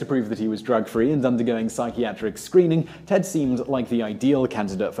drug test to prove that he was drug-free and undergoing psychiatric screening, Ted seemed like the ideal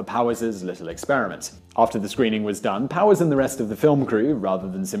candidate for Powers' little experiment. After the screening was done, Powers and the rest of the film crew, rather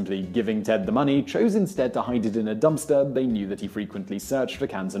than simply giving Ted the money, chose instead to hide it in a dumpster they knew that he frequently searched for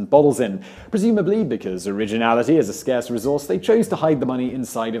cans and bottles in. Presumably because originality is a scarce resource, they chose to hide the money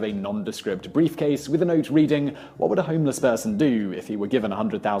inside of a nondescript briefcase with a note reading, "What would a homeless person do if he were given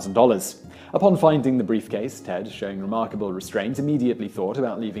 $100,000? Upon finding the briefcase, Ted, showing remarkable restraint, immediately thought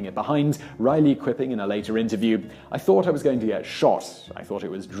about leaving it behind, wryly quipping in a later interview, "I thought I was going to get shot. I thought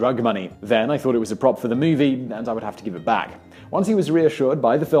it was drug money. Then I thought it was a prop for the movie, and I would have to give it back." Once he was reassured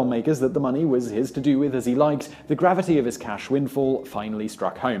by the filmmakers that the money was his to do with as he liked, the gravity of his cash windfall finally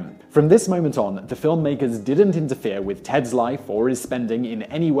struck home. From this moment on, the filmmakers didn't interfere with Ted's life or his spending in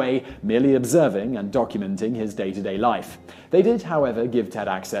any way, merely observing and documenting his day-to-day life. They did, however, give Ted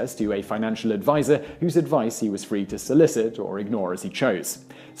access to a financial advisor whose advice he was free to solicit or ignore as he chose.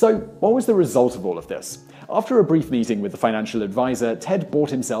 So, what was the result of all of this? After a brief meeting with the financial advisor, Ted bought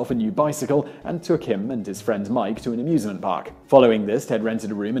himself a new bicycle and took him and his friend Mike to an amusement park. Following this, Ted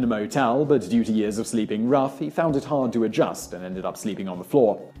rented a room in a motel, but due to years of sleeping rough, he found it hard to adjust and ended up sleeping on the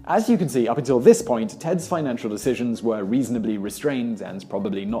floor. As you can see, up until this point, Ted's financial decisions were reasonably restrained and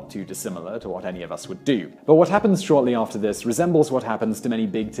probably not too dissimilar to what any of us would do. But what happens shortly after this resembles what happens to many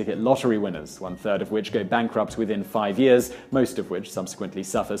big-ticket lottery winners, 1/3 of which go bankrupt within 5 years, most of which subsequently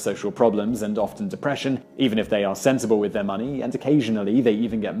suffer social problems and often depression, even if they are sensible with their money, and occasionally they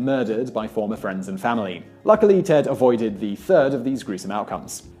even get murdered by former friends and family. Luckily, Ted avoided the third of these gruesome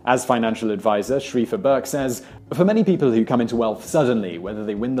outcomes. As financial advisor Shrifa Burke says, "For many people who come into wealth suddenly, whether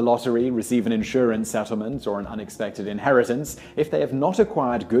they win the lottery, receive an insurance settlement, or an unexpected inheritance, if they have not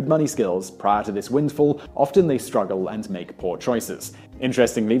acquired good money skills prior to this windfall, often they struggle and make poor choices.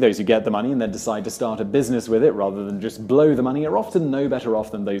 Interestingly, those who get the money and then decide to start a business with it rather than just blow the money are often no better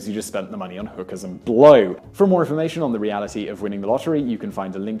off than those who just spent the money on hookers and blow." For more information on the reality of winning the lottery, you can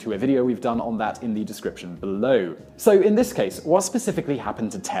find a link to a video we've done on that in the description below. So in this case, what specifically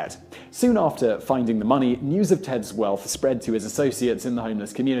happened to Ted? Soon after finding the money, news of Ted's wealth spread to his associates in the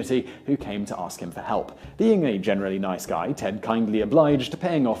homeless community who came to ask him for help. Being a generally nice guy, Ted kindly obliged,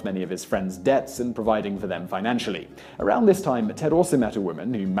 paying off many of his friends' debts and providing for them financially. Around this time, Ted also met a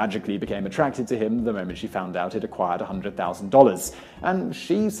woman who magically became attracted to him the moment she found out he'd acquired $100,000. And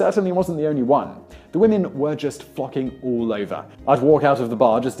she certainly wasn't the only one. The women were just flocking all over. I'd walk out of the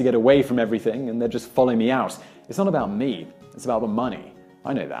bar just to get away from everything, and they'd just follow me out. It's not about me, it's about the money.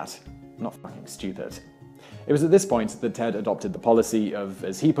 I know that. I'm not fucking stupid. It was at this point that Ted adopted the policy of,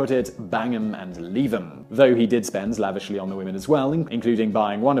 as he put it, bang 'em and leave 'em. Though he did spend lavishly on the women as well, including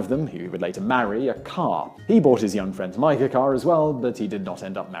buying one of them, who he would later marry, a car. He bought his young friend Mike a car as well, but he did not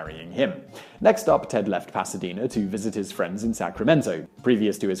end up marrying him. Next up, Ted left Pasadena to visit his friends in Sacramento.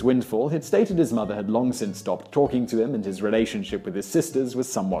 Previous to his windfall, he'd stated his mother had long since stopped talking to him and his relationship with his sisters was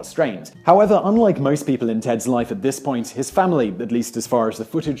somewhat strained. However, unlike most people in Ted's life at this point, his family, at least as far as the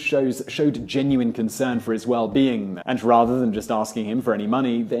footage shows, showed genuine concern for his well-being, and rather than just asking him for any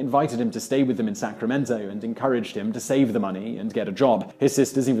money, they invited him to stay with them in Sacramento and encouraged him to save the money and get a job. His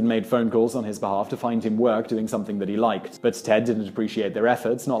sisters even made phone calls on his behalf to find him work doing something that he liked, but Ted didn't appreciate their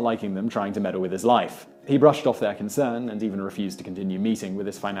efforts, not liking them trying to meddle with his life. He brushed off their concern and even refused to continue meeting with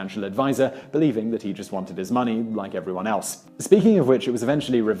his financial advisor, believing that he just wanted his money like everyone else. Speaking of which, it was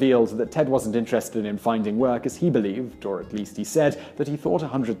eventually revealed that Ted wasn't interested in finding work as he believed, or at least he said, that he thought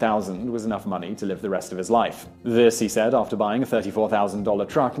 $100,000 was enough money to live the rest of his life. This, he said, after buying a $34,000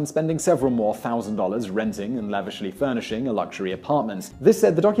 truck and spending several more $1,000 renting and lavishly furnishing a luxury apartment. This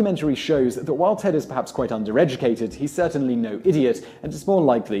said, the documentary shows that while Ted is perhaps quite undereducated, he's certainly no idiot, and it's more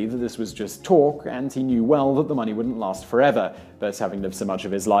likely that this was just talk, and he knew well that the money wouldn't last forever. But having lived so much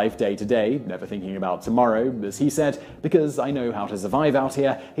of his life day to day, never thinking about tomorrow, as he said, because I know how to survive out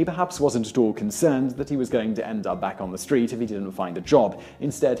here, he perhaps wasn't at all concerned that he was going to end up back on the street if he didn't find a job.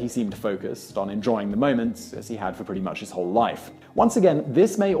 Instead, he seemed focused on enjoying the moment, as he had for pretty much his whole life. Once again,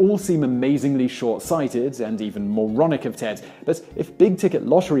 this may all seem amazingly short-sighted and even moronic of Ted, but if big-ticket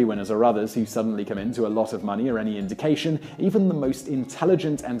lottery winners or others who suddenly come into a lot of money are any indication, even the most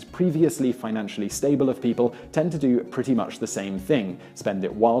intelligent and previously financially stable of people tend to do pretty much the same thing, spend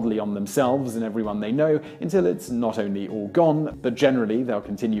it wildly on themselves and everyone they know until it's not only all gone, but generally they'll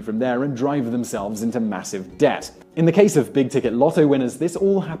continue from there and drive themselves into massive debt. In the case of big-ticket lotto winners, this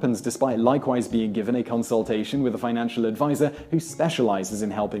all happens despite likewise being given a consultation with a financial advisor who specializes in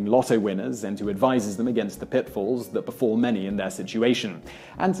helping lotto winners and who advises them against the pitfalls that befall many in their situation.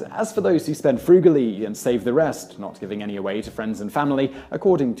 And as for those who spend frugally and save the rest, not giving any away to friends and family,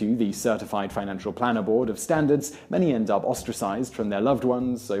 according to the Certified Financial Planner Board of Standards, many end up ostracized from their loved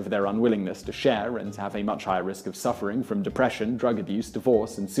ones over their unwillingness to share and have a much higher risk of suffering from depression, drug abuse,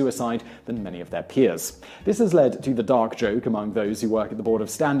 divorce, and suicide than many of their peers. This has led to the dark joke among those who work at the Board of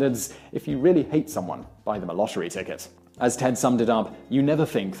Standards: if you really hate someone, buy them a lottery ticket. As Ted summed it up, you never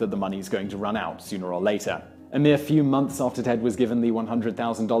think that the money's going to run out sooner or later. A mere few months after Ted was given the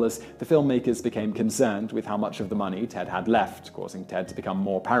 $100,000, the filmmakers became concerned with how much of the money Ted had left, causing Ted to become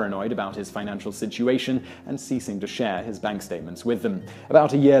more paranoid about his financial situation and ceasing to share his bank statements with them.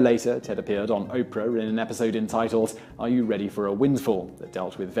 About a year later, Ted appeared on Oprah in an episode entitled "Are You Ready for a Windfall?" that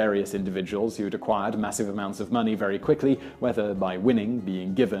dealt with various individuals who had acquired massive amounts of money very quickly, whether by winning,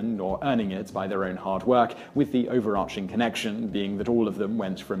 being given, or earning it by their own hard work, with the overarching connection being that all of them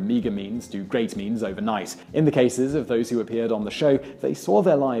went from meager means to great means overnight. In the cases of those who appeared on the show, they saw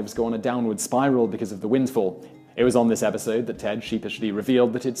their lives go on a downward spiral because of the windfall. It was on this episode that Ted sheepishly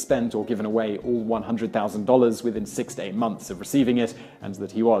revealed that he'd spent or given away all $100,000 within 6 to 8 months of receiving it, and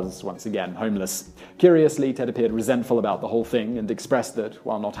that he was, once again, homeless. Curiously, Ted appeared resentful about the whole thing and expressed that,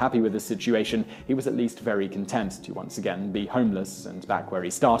 while not happy with his situation, he was at least very content to once again be homeless and back where he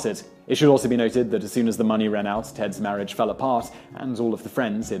started. It should also be noted that as soon as the money ran out, Ted's marriage fell apart, and all of the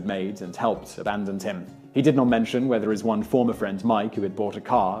friends he'd made and helped abandoned him. He did not mention whether his one former friend Mike, who had bought a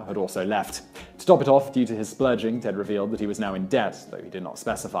car, had also left. To top it off, due to his splurging, Ted revealed that he was now in debt, though he did not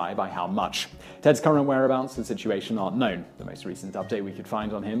specify by how much. Ted's current whereabouts and situation aren't known. The most recent update we could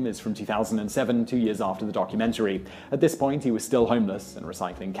find on him is from 2007, 2 years after the documentary. At this point, he was still homeless and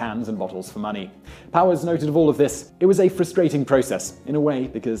recycling cans and bottles for money. Powers noted of all of this, "It was a frustrating process, in a way,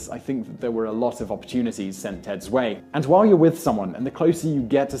 because I think that there were a lot of opportunities sent Ted's way. And while you're with someone, and the closer you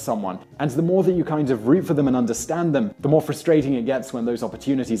get to someone, and the more that you kind of root for them and understand them, the more frustrating it gets when those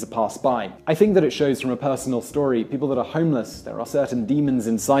opportunities are passed by. I think that it shows from a personal story, people that are homeless, there are certain demons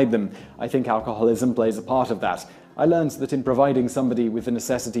inside them. I think alcoholism plays a part of that. I learned that in providing somebody with the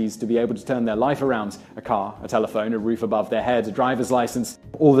necessities to be able to turn their life around, a car, a telephone, a roof above their head, a driver's license,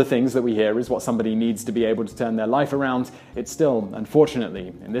 all the things that we hear is what somebody needs to be able to turn their life around, it still,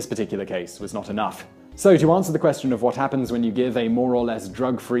 unfortunately, in this particular case, was not enough. So to answer the question of what happens when you give a more or less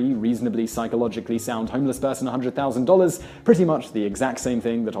drug-free, reasonably psychologically sound homeless person $100,000, pretty much the exact same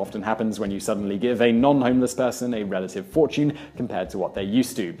thing that often happens when you suddenly give a non-homeless person a relative fortune compared to what they're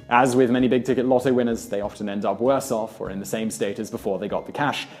used to. As with many big-ticket lotto winners, they often end up worse off or in the same state as before they got the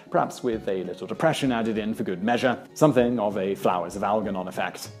cash, perhaps with a little depression added in for good measure, something of a Flowers of Algernon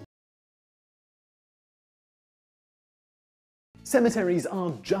effect. Cemeteries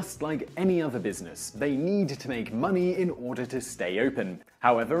are just like any other business. They need to make money in order to stay open.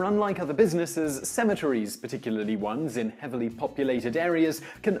 However, unlike other businesses, cemeteries, particularly ones in heavily populated areas,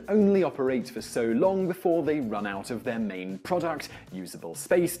 can only operate for so long before they run out of their main product, usable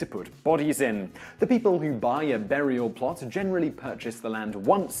space to put bodies in. The people who buy a burial plot generally purchase the land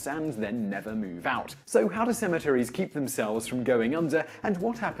once and then never move out. So how do cemeteries keep themselves from going under, and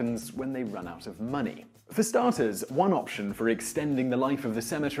what happens when they run out of money? For starters, one option for extending the life of the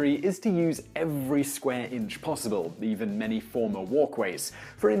cemetery is to use every square inch possible, even many former walkways.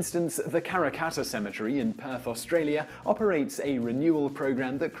 For instance, the Karrakatta Cemetery in Perth, Australia, operates a renewal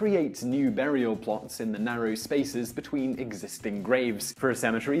program that creates new burial plots in the narrow spaces between existing graves. For a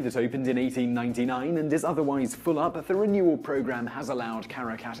cemetery that opened in 1899 and is otherwise full up, the renewal program has allowed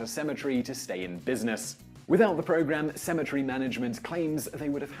Karrakatta Cemetery to stay in business. Without the program, cemetery management claims they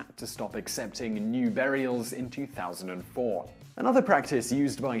would have had to stop accepting new burials in 2004. Another practice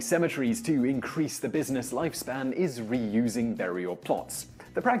used by cemeteries to increase the business lifespan is reusing burial plots.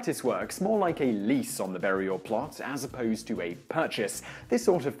 The practice works more like a lease on the burial plot as opposed to a purchase. This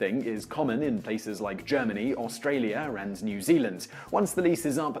sort of thing is common in places like Germany, Australia, and New Zealand. Once the lease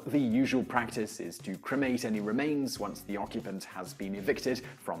is up, the usual practice is to cremate any remains once the occupant has been evicted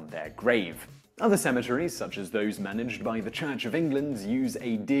from their grave. Other cemeteries, such as those managed by the Church of England, use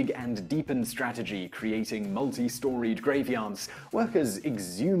a dig and deepen strategy, creating multi-storied graveyards. Workers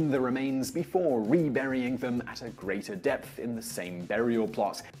exhume the remains before reburying them at a greater depth in the same burial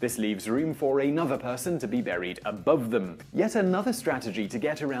plot. This leaves room for another person to be buried above them. Yet another strategy to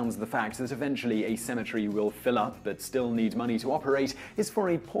get around the fact that eventually a cemetery will fill up but still need money to operate is for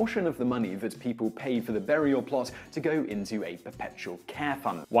a portion of the money that people pay for the burial plot to go into a perpetual care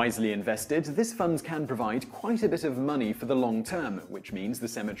fund. Wisely invested, this fund can provide quite a bit of money for the long term, which means the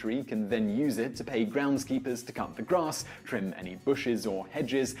cemetery can then use it to pay groundskeepers to cut the grass, trim any bushes or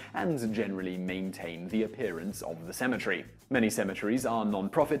hedges, and generally maintain the appearance of the cemetery. Many cemeteries are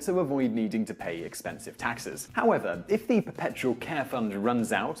non-profit, so avoid needing to pay expensive taxes. However, if the perpetual care fund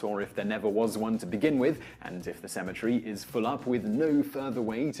runs out, or if there never was one to begin with, and if the cemetery is full up with no further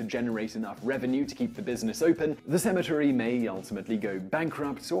way to generate enough revenue to keep the business open, the cemetery may ultimately go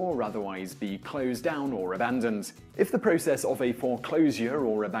bankrupt or otherwise be closed down or abandoned. If the process of a foreclosure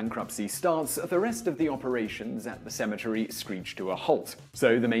or a bankruptcy starts, the rest of the operations at the cemetery screech to a halt.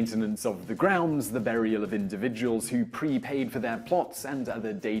 So the maintenance of the grounds, the burial of individuals who prepaid for their plots, and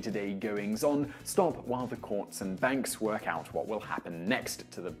other day-to-day goings-on stop while the courts and banks work out what will happen next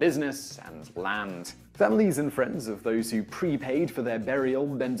to the business and land. Families and friends of those who prepaid for their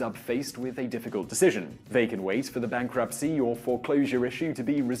burial end up faced with a difficult decision. They can wait for the bankruptcy or foreclosure issue to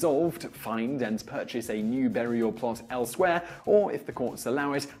be resolved, find and purchase a new burial plot elsewhere, or if the courts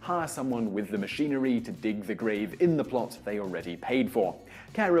allow it, hire someone with the machinery to dig the grave in the plot they already paid for.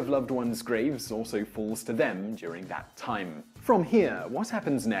 Care of loved ones' graves also falls to them during that time. From here, what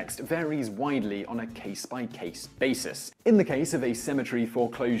happens next varies widely on a case-by-case basis. In the case of a cemetery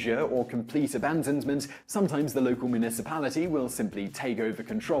foreclosure or complete abandonment, sometimes the local municipality will simply take over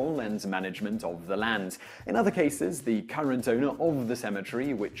control and management of the land. In other cases, the current owner of the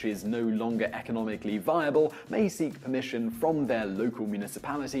cemetery, which is no longer economically viable, may seek permission from their local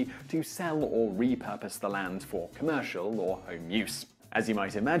municipality to sell or repurpose the land for commercial or home use. As you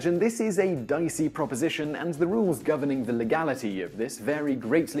might imagine, this is a dicey proposition, and the rules governing the legality of this vary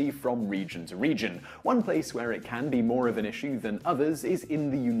greatly from region to region. One place where it can be more of an issue than others is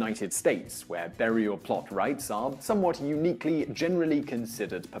in the United States, where burial plot rights are somewhat uniquely generally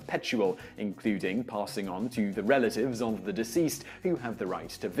considered perpetual, including passing on to the relatives of the deceased, who have the right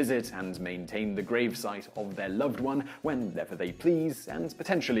to visit and maintain the gravesite of their loved one whenever they please, and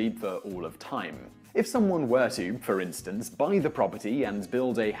potentially for all of time. If someone were to, for instance, buy the property and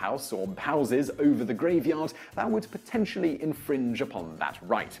build a house or houses over the graveyard, that would potentially infringe upon that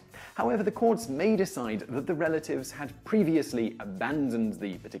right. However, the courts may decide that the relatives had previously abandoned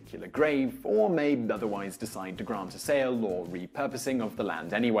the particular grave, or may otherwise decide to grant a sale or repurposing of the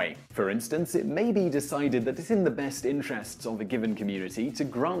land anyway. For instance, it may be decided that it's in the best interests of a given community to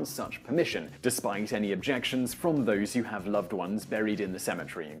grant such permission, despite any objections from those who have loved ones buried in the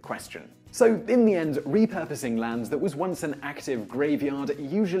cemetery in question. So, in the end, repurposing land that was once an active graveyard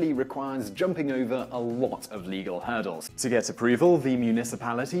usually requires jumping over a lot of legal hurdles. To get approval, the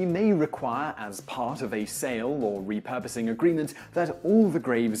municipality may require, as part of a sale or repurposing agreement, that all the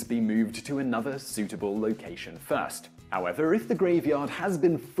graves be moved to another suitable location first. However, if the graveyard has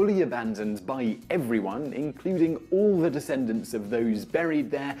been fully abandoned by everyone, including all the descendants of those buried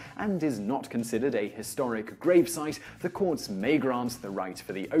there, and is not considered a historic gravesite, the courts may grant the right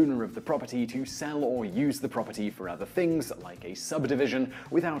for the owner of the property to sell or use the property for other things, like a subdivision,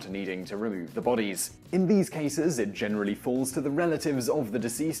 without needing to remove the bodies. In these cases, it generally falls to the relatives of the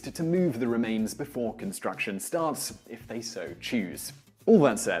deceased to move the remains before construction starts, if they so choose. All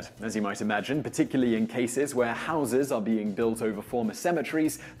that said, as you might imagine, particularly in cases where houses are being built over former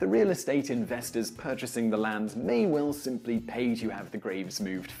cemeteries, the real estate investors purchasing the land may well simply pay to have the graves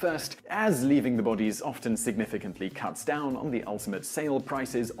moved first, as leaving the bodies often significantly cuts down on the ultimate sale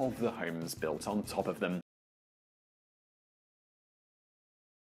prices of the homes built on top of them.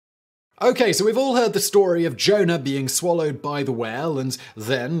 Okay, so we've all heard the story of Jonah being swallowed by the whale and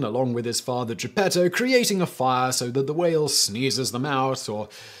then, along with his father Geppetto, creating a fire so that the whale sneezes them out, or,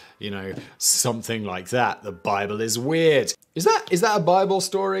 something like that. The Bible is weird. Is that a Bible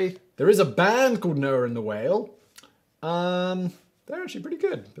story? There is a band called Noah and the Whale. They're actually pretty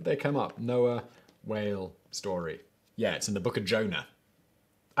good, but they come up. Noah, whale story. Yeah, it's in the book of Jonah.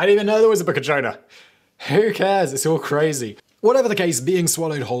 I didn't even know there was a book of Jonah. Who cares? It's all crazy. Whatever the case, being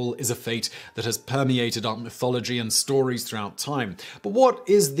swallowed whole is a fate that has permeated our mythology and stories throughout time. But what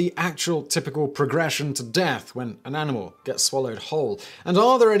is the actual typical progression to death when an animal gets swallowed whole? And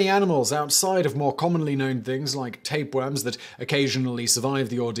are there any animals outside of more commonly known things like tapeworms that occasionally survive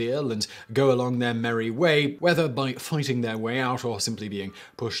the ordeal and go along their merry way, whether by fighting their way out or simply being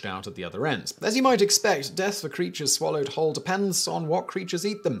pushed out at the other end? As you might expect, death for creatures swallowed whole depends on what creatures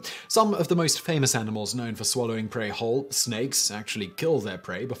eat them. Some of the most famous animals known for swallowing prey whole, snakes, actually kill their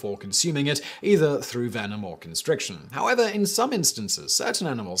prey before consuming it, either through venom or constriction. However, in some instances, certain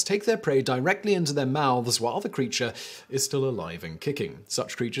animals take their prey directly into their mouths while the creature is still alive and kicking.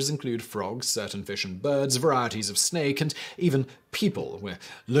 Such creatures include frogs, certain fish and birds, varieties of snake, and even people. We're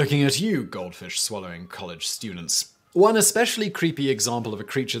looking at you, goldfish swallowing college students. One especially creepy example of a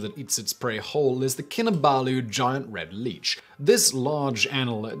creature that eats its prey whole is the Kinabalu giant red leech. This large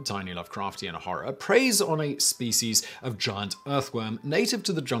annelid, tiny Lovecraftian horror, preys on a species of giant earthworm native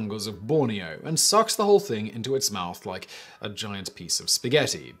to the jungles of Borneo and sucks the whole thing into its mouth like a giant piece of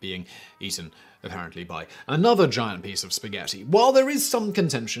spaghetti, being eaten apparently by another giant piece of spaghetti. While there is some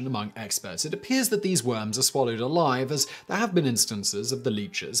contention among experts, it appears that these worms are swallowed alive, as there have been instances of the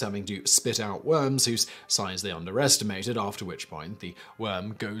leeches having to spit out worms whose size they underestimated, after which point the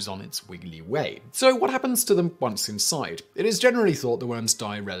worm goes on its wiggly way. So what happens to them once inside? It is generally thought the worms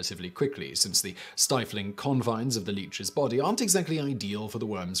die relatively quickly, since the stifling confines of the leech's body aren't exactly ideal for the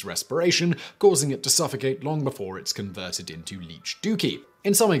worm's respiration, causing it to suffocate long before it's converted into leech dookie.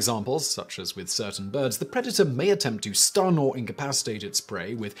 In some examples, such as with certain birds, the predator may attempt to stun or incapacitate its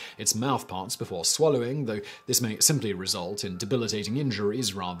prey with its mouth parts before swallowing, though this may simply result in debilitating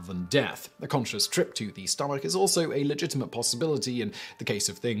injuries rather than death. A conscious trip to the stomach is also a legitimate possibility in the case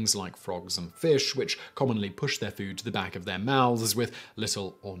of things like frogs and fish, which commonly push their food to the back of their mouths with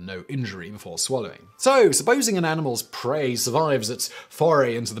little or no injury before swallowing. So, supposing an animal's prey survives its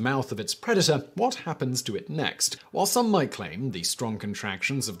foray into the mouth of its predator, what happens to it next? While some might claim the strong contractions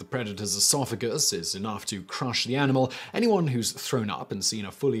of the predator's esophagus is enough to crush the animal, anyone who's thrown up and seen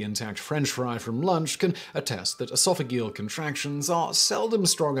a fully intact French fry from lunch can attest that esophageal contractions are seldom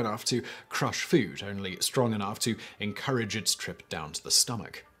strong enough to crush food, only strong enough to encourage its trip down to the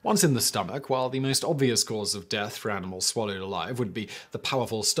stomach. Once in the stomach, while the most obvious cause of death for animals swallowed alive would be the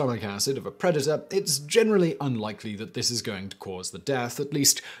powerful stomach acid of a predator, it's generally unlikely that this is going to cause the death, at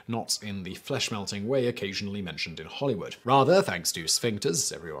least not in the flesh-melting way occasionally mentioned in Hollywood. Rather, thanks to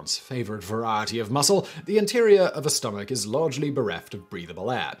sphincters, everyone's favorite variety of muscle, the interior of a stomach is largely bereft of breathable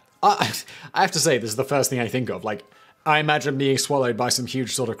air. I have to say, this is the first thing I think of, I imagine being swallowed by some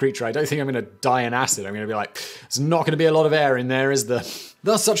huge sort of creature. I don't think I'm going to die in acid. I'm going to be like, there's not going to be a lot of air in there, is there?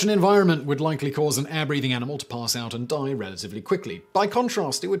 Thus, such an environment would likely cause an air-breathing animal to pass out and die relatively quickly. By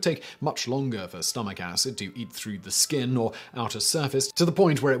contrast, it would take much longer for stomach acid to eat through the skin or outer surface to the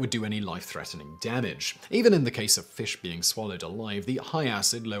point where it would do any life-threatening damage. Even in the case of fish being swallowed alive, the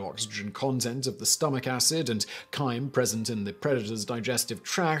high-acid, low-oxygen content of the stomach acid and chyme present in the predator's digestive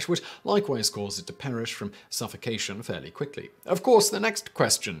tract would likewise cause it to perish from suffocation fairly quickly. Of course, the next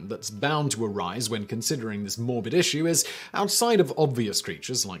question that's bound to arise when considering this morbid issue is, outside of obvious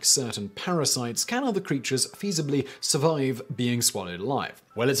creatures like certain parasites, can other creatures feasibly survive being swallowed alive?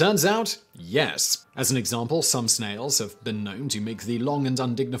 Well, it turns out, yes. As an example, some snails have been known to make the long and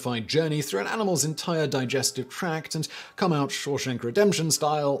undignified journey through an animal's entire digestive tract and come out Shawshank Redemption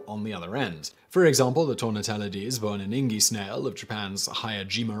style on the other end. For example, the Tornatellides boningi snail of Japan's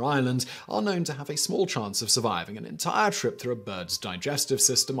Hayajima Island are known to have a small chance of surviving an entire trip through a bird's digestive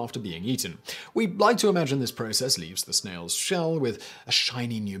system after being eaten. We like to imagine this process leaves the snail's shell with a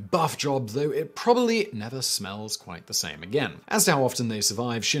shiny new buff job, though it probably never smells quite the same again. As to how often they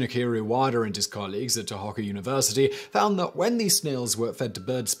survive, Shinichiro Wada and his colleagues at Tohoku University found that when these snails were fed to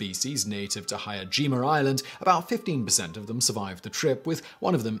bird species native to Hayajima Island, about 15% of them survived the trip, with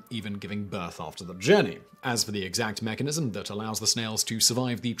one of them even giving birth after the journey. As for the exact mechanism that allows the snails to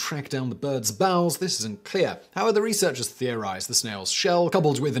survive the trek down the bird's bowels, this isn't clear. However, the researchers theorize the snail's shell,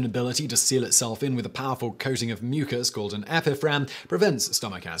 coupled with an ability to seal itself in with a powerful coating of mucus called an epiphragm, prevents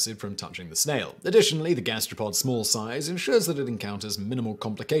stomach acid from touching the snail. Additionally, the gastropod's small size ensures that it encounters minimal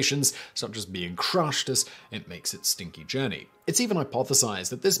complications, such as being crushed as it makes its stinky journey. It's even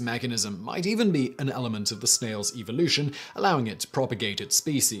hypothesized that this mechanism might even be an element of the snail's evolution, allowing it to propagate its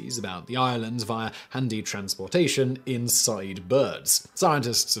species about the island via handy transportation inside birds.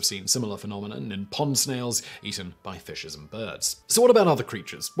 Scientists have seen similar phenomenon in pond snails eaten by fishes and birds. So what about other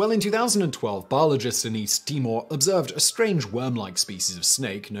creatures? Well, in 2012, biologists in East Timor observed a strange worm-like species of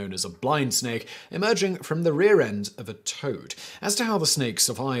snake known as a blind snake emerging from the rear end of a toad. As to how the snake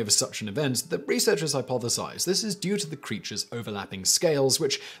survives such an event, the researchers hypothesize this is due to the creature's overlapping scales,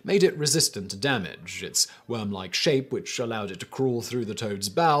 which made it resistant to damage, its worm-like shape, which allowed it to crawl through the toad's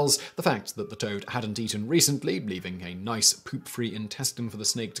bowels, the fact that the toad hadn't eaten recently, leaving a nice poop-free intestine for the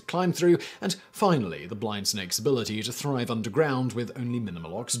snake to climb through, and finally, the blind snake's ability to thrive underground with only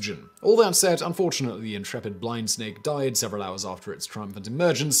minimal oxygen. All that said, unfortunately, the intrepid blind snake died several hours after its triumphant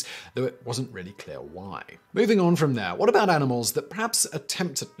emergence, though it wasn't really clear why. Moving on from there, what about animals that perhaps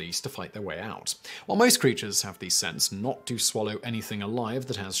attempt at least to fight their way out? While most creatures have the sense not to swallow anything alive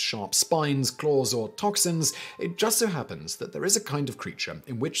that has sharp spines, claws, or toxins, it just so happens that there is a kind of creature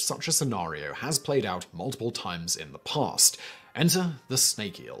in which such a scenario has played out multiple times in the past. Enter the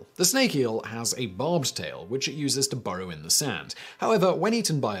snake eel. The snake eel has a barbed tail, which it uses to burrow in the sand. However, when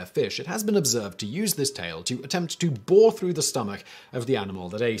eaten by a fish, it has been observed to use this tail to attempt to bore through the stomach of the animal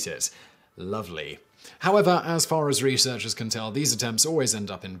that ate it. Lovely. However, as far as researchers can tell, these attempts always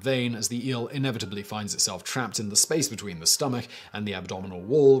end up in vain, as the eel inevitably finds itself trapped in the space between the stomach and the abdominal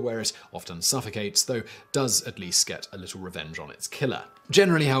wall, where it often suffocates, though does at least get a little revenge on its killer.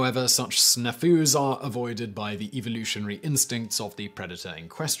 Generally, however, such snafus are avoided by the evolutionary instincts of the predator in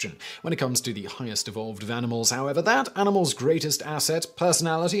question. When it comes to the highest evolved of animals, however, that animal's greatest asset,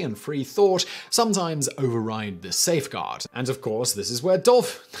 personality and free thought, sometimes override this safeguard. And of course, this is where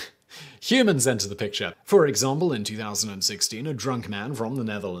humans enter the picture. For example, in 2016, a drunk man from the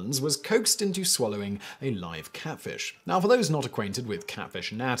Netherlands was coaxed into swallowing a live catfish. Now, for those not acquainted with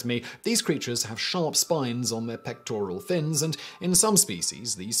catfish anatomy, these creatures have sharp spines on their pectoral fins, and in some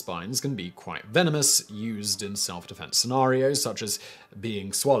species, these spines can be quite venomous, used in self-defense scenarios, such as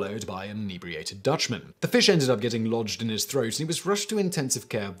being swallowed by an inebriated Dutchman. The fish ended up getting lodged in his throat, and he was rushed to intensive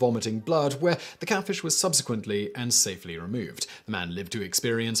care vomiting blood, where the catfish was subsequently and safely removed. The man lived to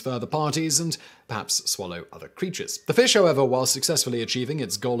experience further parties and perhaps swallow other creatures. The fish, however, while successfully achieving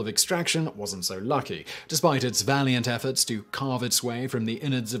its goal of extraction, wasn't so lucky. Despite its valiant efforts to carve its way from the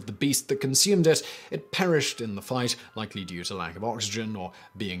innards of the beast that consumed it, it perished in the fight, likely due to lack of oxygen or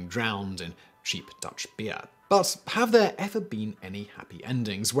being drowned in cheap Dutch beer. But have there ever been any happy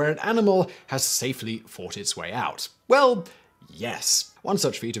endings where an animal has safely fought its way out? Well, yes. One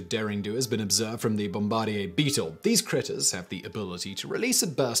such feat of daring do has been observed from the Bombardier beetle. These critters have the ability to release a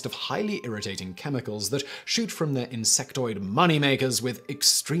burst of highly irritating chemicals that shoot from their insectoid moneymakers with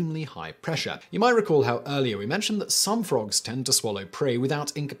extremely high pressure. You might recall how earlier we mentioned that some frogs tend to swallow prey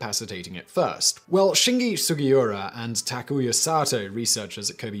without incapacitating it first. Well, Shingi Sugiura and Takuya Sato,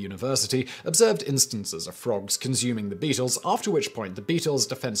 researchers at Kobe University, observed instances of frogs consuming the beetles, after which point the beetle's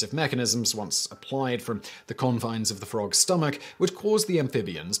defensive mechanisms, once applied from the confines of the frog's stomach, would cause the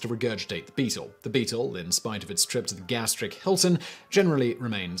amphibians to regurgitate the beetle. The beetle, in spite of its trip to the gastric Hilton, generally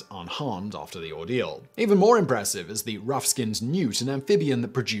remained unharmed after the ordeal. Even more impressive is the rough-skinned newt, an amphibian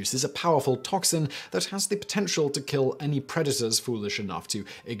that produces a powerful toxin that has the potential to kill any predators foolish enough to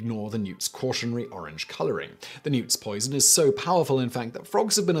ignore the newt's cautionary orange coloring. The newt's poison is so powerful, in fact, that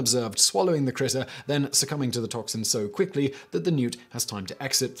frogs have been observed swallowing the critter, then succumbing to the toxin so quickly that the newt has time to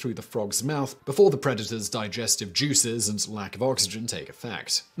exit through the frog's mouth before the predator's digestive juices and lack of oxygen take take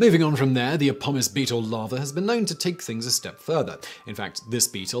effect. Moving on from there, the Apomis beetle larva has been known to take things a step further. In fact, this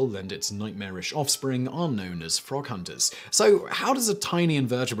beetle and its nightmarish offspring are known as frog hunters. So how does a tiny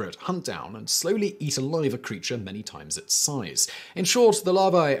invertebrate hunt down and slowly eat alive a creature many times its size? In short, the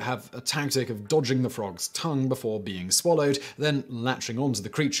larvae have a tactic of dodging the frog's tongue before being swallowed, then latching onto the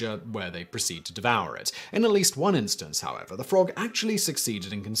creature where they proceed to devour it. In at least one instance, however, the frog actually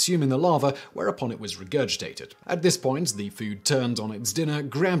succeeded in consuming the larva, whereupon it was regurgitated. At this point, the food turned on its dinner,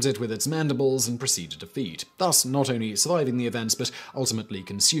 grabbed it with its mandibles, and proceeded to feed, thus not only surviving the events, but ultimately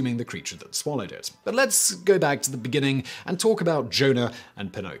consuming the creature that swallowed it. But let's go back to the beginning and talk about Jonah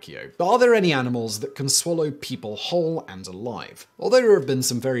and Pinocchio. Are there any animals that can swallow people whole and alive? Although there have been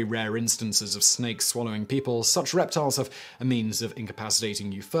some very rare instances of snakes swallowing people, such reptiles have a means of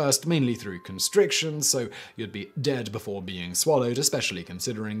incapacitating you first, mainly through constriction, so you'd be dead before being swallowed, especially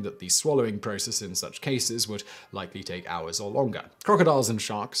considering that the swallowing process in such cases would likely take hours or longer. Crocodiles and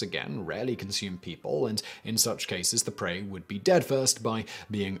sharks, again, rarely consume people, and in such cases the prey would be dead first by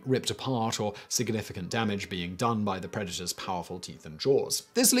being ripped apart or significant damage being done by the predator's powerful teeth and jaws.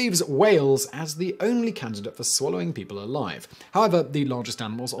 This leaves whales as the only candidate for swallowing people alive. However, the largest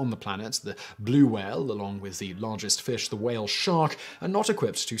animals on the planet, the blue whale, along with the largest fish, the whale shark, are not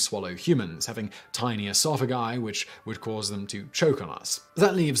equipped to swallow humans, having tiny esophagi which would cause them to choke on us.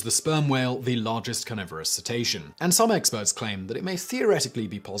 That leaves the sperm whale the largest carnivorous cetacean, and some experts claim that it may theoretically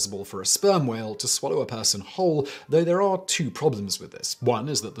be possible for a sperm whale to swallow a person whole, though there are two problems with this. One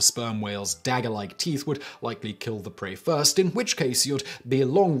is that the sperm whale's dagger-like teeth would likely kill the prey first, in which case you'd be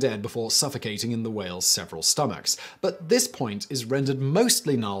long dead before suffocating in the whale's several stomachs. But this point is rendered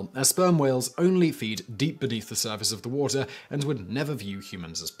mostly null, as sperm whales only feed deep beneath the surface of the water and would never view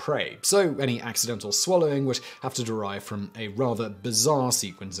humans as prey, so any accidental swallowing would have to derive from a rather bizarre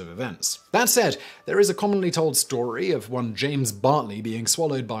sequence of events. That said, there is a commonly told story of one James Bartley being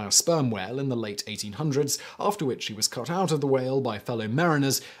swallowed by a sperm whale in the late 1800s, after which he was cut out of the whale by fellow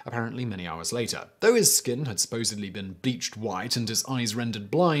mariners, apparently many hours later. Though his skin had supposedly been bleached white and his eyes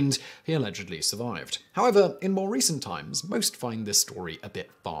rendered blind, he allegedly survived. However, in more recent times, most find this story a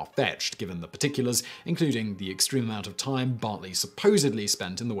bit far-fetched, given the particulars, including the extreme amount of time Bartley supposedly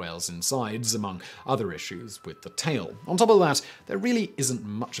spent in the whale's insides, among other issues with the tail. On top of that, there really isn't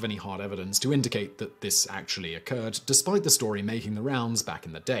much of any hard evidence to indicate that this actually occurred, despite the story making the rounds back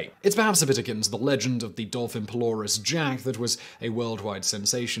in the day. It's perhaps a bit akin to the legend of the dolphin Pelorus Jack that was a worldwide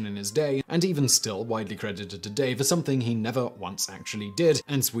sensation in his day, and even still widely credited today for something he never once actually did,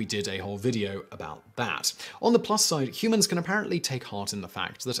 and we did a whole video about that. On the plus side, humans can apparently take heart in the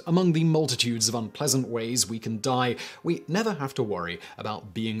fact that among the multitudes of unpleasant ways we can die, we never have to worry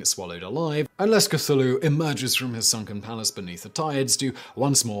about being swallowed alive, unless Cthulhu emerges from his sunken palace beneath the tides to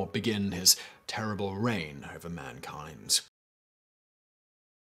once more begin his terrible reign over mankind.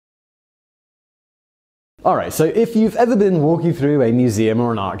 Alright, so if you've ever been walking through a museum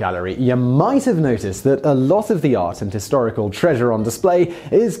or an art gallery, you might have noticed that a lot of the art and historical treasure on display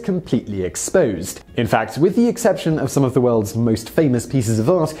is completely exposed. In fact, with the exception of some of the world's most famous pieces of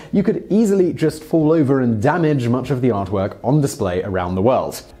art, you could easily just fall over and damage much of the artwork on display around the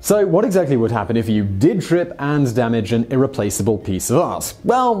world. So what exactly would happen if you did trip and damage an irreplaceable piece of art?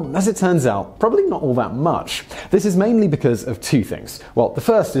 Well, as it turns out, probably not all that much. This is mainly because of two things. Well, the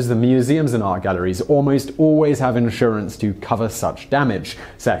first is the museums and art galleries almost always have insurance to cover such damage.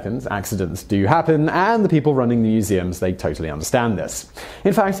 Second, accidents do happen, and the people running the museums, they totally understand this.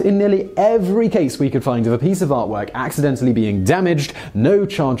 In fact, in nearly every case we could find of a piece of artwork accidentally being damaged, no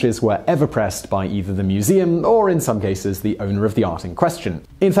charges were ever pressed by either the museum or, in some cases, the owner of the art in question.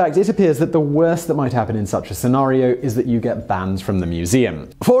 In fact, it appears that the worst that might happen in such a scenario is that you get banned from the museum.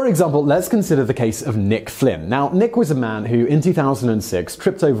 For example, let's consider the case of Nick Flynn. Now, Nick was a man who, in 2006,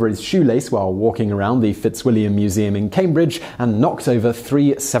 tripped over his shoelace while walking around the Fitzwilliam Museum in Cambridge and knocked over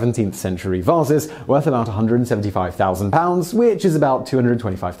 3 17th century vases worth about £175,000, which is about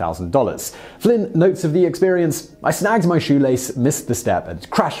 $225,000. Flynn notes of the experience: "I snagged my shoelace, missed the step, and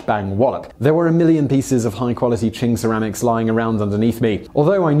crash bang wallop. There were a million pieces of high quality Qing ceramics lying around underneath me.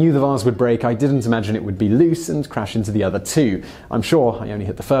 Although I knew the vase would break, I didn't imagine it would be loose and crash into the other two. I'm sure I only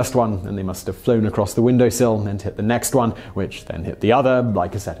hit the first one, and they must have flown across the windowsill and hit the next one, which then hit the other,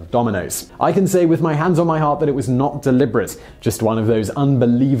 like a set of dominoes. I can say with my hands on my heart that it was not deliberate, just one of those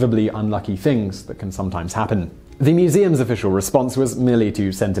unbelievably unlucky things that can sometimes happen." The museum's official response was merely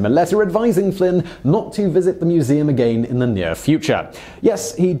to send him a letter advising Flynn not to visit the museum again in the near future.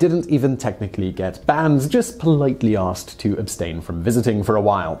 Yes, he didn't even technically get banned, just politely asked to abstain from visiting for a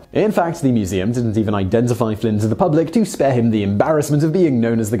while. In fact, the museum didn't even identify Flynn to the public to spare him the embarrassment of being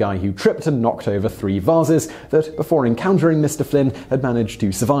known as the guy who tripped and knocked over 3 vases that, before encountering Mr. Flynn, had managed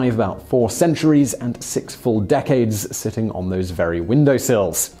to survive about 4 centuries and 6 full decades sitting on those very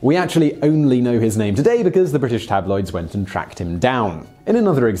windowsills. We actually only know his name today because the British tabloids went and tracked him down. In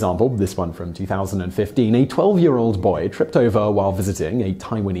another example, this one from 2015, a 12-year-old boy tripped over while visiting a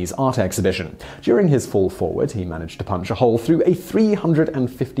Taiwanese art exhibition. During his fall forward, he managed to punch a hole through a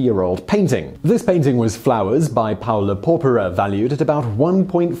 350-year-old painting. This painting was Flowers by Paula Porpora, valued at about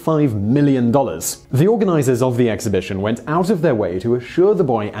 $1.5 million. The organizers of the exhibition went out of their way to assure the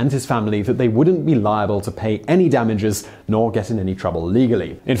boy and his family that they wouldn't be liable to pay any damages nor get in any trouble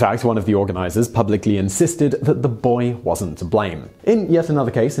legally. In fact, one of the organizers publicly insisted that the boy wasn't to blame. In yet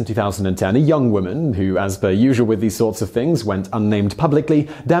another case in 2010, a young woman who, as per usual with these sorts of things, went unnamed publicly,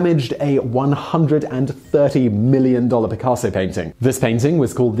 damaged a $130 million Picasso painting. This painting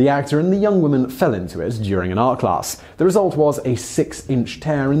was called The Actor, and the young woman fell into it during an art class. The result was a 6-inch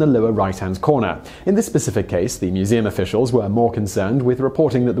tear in the lower right-hand corner. In this specific case, the museum officials were more concerned with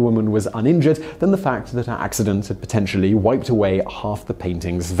reporting that the woman was uninjured than the fact that her accident had potentially wiped away half the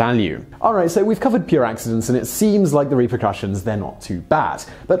painting's value. Alright, so we've covered pure accidents, and it seems like the repercussions, they're not too bad.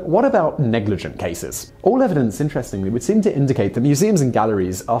 But what about negligent cases? All evidence, interestingly, would seem to indicate that museums and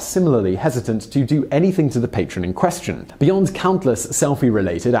galleries are similarly hesitant to do anything to the patron in question. Beyond countless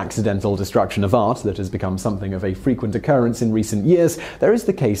selfie-related accidental destruction of art that has become something of a frequent occurrence in recent years, there is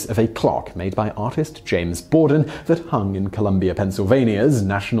the case of a clock made by artist James Borden that hung in Columbia, Pennsylvania's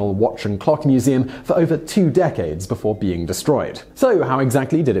National Watch and Clock Museum for over 2 decades before being destroyed. So how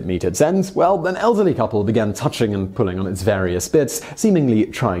exactly did it meet its end? Well, an elderly couple began touching and pulling on its various bits, seemingly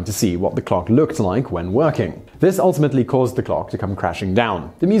trying to see what the clock looked like when working. This ultimately caused the clock to come crashing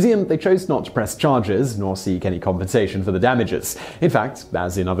down. The museum, they chose not to press charges nor seek any compensation for the damages. In fact,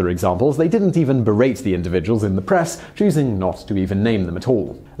 as in other examples, they didn't even berate the individuals in the press, choosing not to even name them at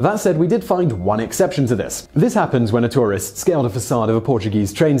all. That said, we did find one exception to this. This happened when a tourist scaled a facade of a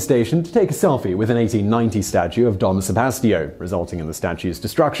Portuguese train station to take a selfie with an 1890 statue of Dom Sebastião, resulting in the statue's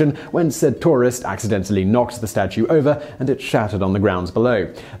destruction when said tourist accidentally knocked the statue over and it shattered on the ground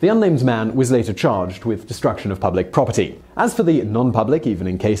below. The unnamed man was later charged with destruction of public property. As for the non-public, even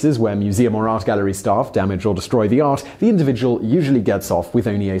in cases where museum or art gallery staff damage or destroy the art, the individual usually gets off with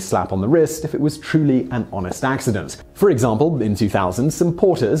only a slap on the wrist if it was truly an honest accident. For example, in 2000, some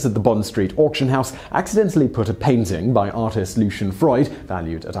porters at the Bond Street auction house accidentally put a painting by artist Lucian Freud,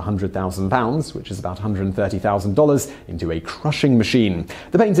 valued at £100,000, which is about $130,000, into a crushing machine.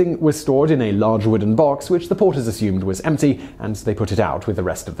 The painting was stored in a large wooden box, which the porters assumed was empty, and they put it out with the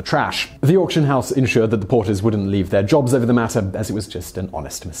rest of the trash. The auction house ensured that the porters wouldn't leave their jobs over the matter, as it was just an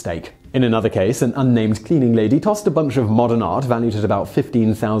honest mistake. In another case, an unnamed cleaning lady tossed a bunch of modern art valued at about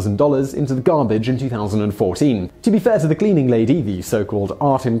 $15,000 into the garbage in 2014. To be fair to the cleaning lady, the so-called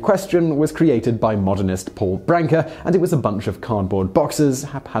art in question was created by modernist Paul Branca, and it was a bunch of cardboard boxes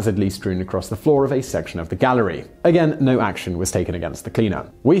haphazardly strewn across the floor of a section of the gallery. Again, no action was taken against the cleaner.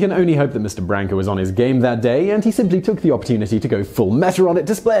 We can only hope that Mr. Branca was on his game that day, and he simply took the opportunity to go full meta on it,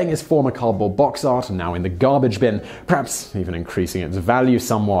 displaying his former cardboard box art now in the garbage bin, perhaps even increasing its value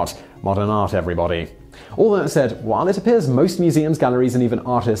somewhat. Modern art, everybody. All that said, while it appears most museums, galleries, and even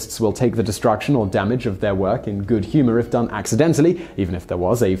artists will take the destruction or damage of their work in good humor if done accidentally, even if there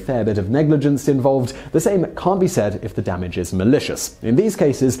was a fair bit of negligence involved, the same can't be said if the damage is malicious. In these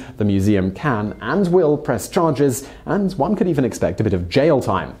cases, the museum can and will press charges, and one could even expect a bit of jail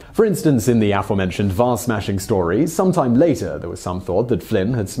time. For instance, in the aforementioned vase smashing story, sometime later there was some thought that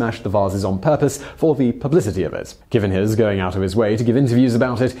Flynn had smashed the vases on purpose for the publicity of it, given his going out of his way to give interviews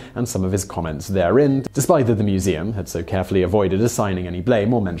about it and some of his comments therein, despite that the museum had so carefully avoided assigning any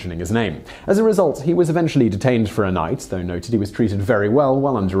blame or mentioning his name. As a result, he was eventually detained for a night, though noted he was treated very well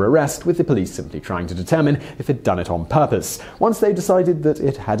while under arrest, with the police simply trying to determine if he'd done it on purpose. Once they decided that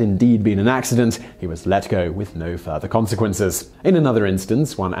it had indeed been an accident, he was let go with no further consequences. In another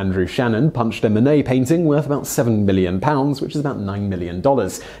instance, one Andrew Shannon punched a Monet painting worth about £7 million, which is about $9 million.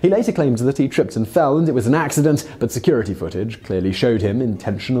 He later claimed that he tripped and fell and it was an accident, but security footage clearly showed him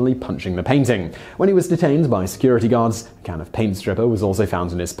intentionally punching the painting. When he was detained by security guards, a can of paint stripper was also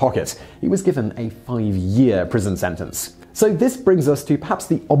found in his pocket. He was given a 5-year prison sentence. So this brings us to perhaps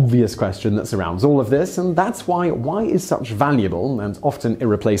the obvious question that surrounds all of this, and that's why is such valuable and often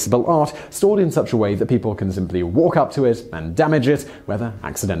irreplaceable art stored in such a way that people can simply walk up to it and damage it, whether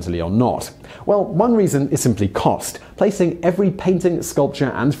accidentally or not? Well, one reason is simply cost. Placing every painting,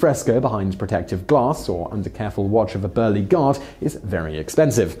 sculpture, and fresco behind protective glass or under careful watch of a burly guard is very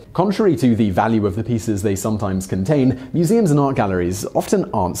expensive. Contrary to the value of the pieces they sometimes contain, museums and art galleries often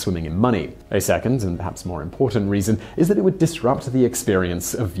aren't swimming in money. A second, and perhaps more important reason, is that it would disrupt the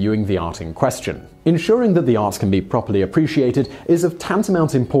experience of viewing the art in question. Ensuring that the art can be properly appreciated is of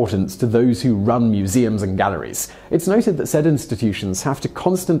tantamount importance to those who run museums and galleries. It's noted that said institutions have to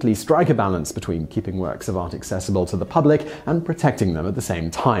constantly strike a balance between keeping works of art accessible to the public and protecting them at the same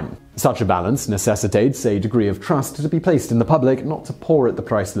time. Such a balance necessitates a degree of trust to be placed in the public not to paw at the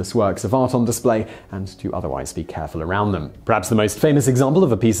priceless works of art on display and to otherwise be careful around them. Perhaps the most famous example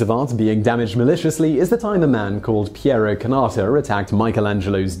of a piece of art being damaged maliciously is the time a man called Piero Canata attacked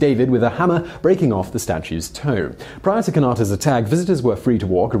Michelangelo's David with a hammer, breaking off the statue's toe. Prior to Canata's attack, visitors were free to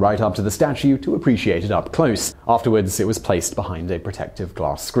walk right up to the statue to appreciate it up close. Afterwards, it was placed behind a protective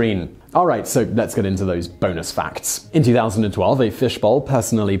glass screen. Alright, so let's get into those bonus facts. In 2012, a fishbowl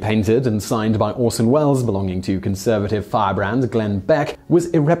personally painted and signed by Orson Welles belonging to conservative firebrand Glenn Beck was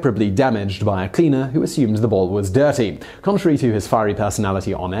irreparably damaged by a cleaner who assumed the bowl was dirty. Contrary to his fiery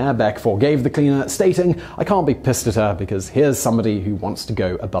personality on air, Beck forgave the cleaner, stating, "I can't be pissed at her because here's somebody who wants to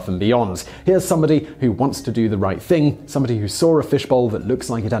go above and beyond. Here's somebody who wants to do the right thing, somebody who saw a fishbowl that looks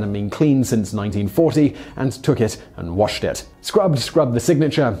like it hadn't been cleaned since 1940 and took it and washed it. Scrubbed the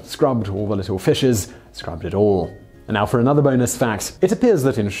signature, scrubbed all the little fishes, scrubbed it all." And now for another bonus fact. It appears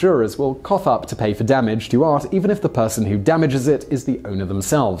that insurers will cough up to pay for damage to art even if the person who damages it is the owner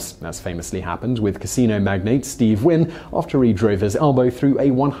themselves, as famously happened with casino magnate Steve Wynn after he drove his elbow through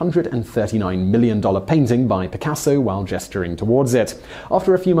a $139 million painting by Picasso while gesturing towards it.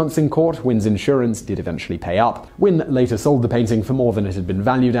 After a few months in court, Wynn's insurance did eventually pay up. Wynn later sold the painting for more than it had been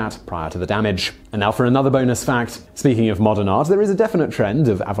valued at prior to the damage. And now for another bonus fact. Speaking of modern art, there is a definite trend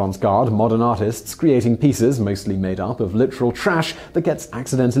of avant-garde modern artists creating pieces mostly made up of literal trash that gets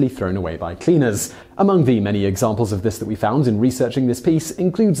accidentally thrown away by cleaners. Among the many examples of this that we found in researching this piece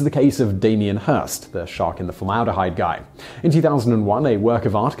includes the case of Damien Hirst, the shark in the formaldehyde guy. In 2001, a work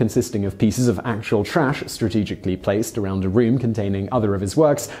of art consisting of pieces of actual trash strategically placed around a room containing other of his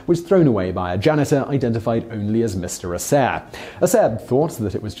works was thrown away by a janitor identified only as Mr. Acer. Acer thought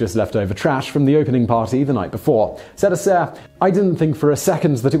that it was just leftover trash from the opening party the night before. Said Acer, "I didn't think for a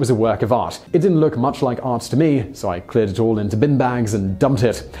second that it was a work of art. It didn't look much like art to me, so I cleared it all into bin bags and dumped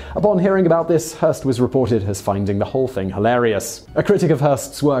it." Upon hearing about this, Hirst was reported as finding the whole thing hilarious. A critic of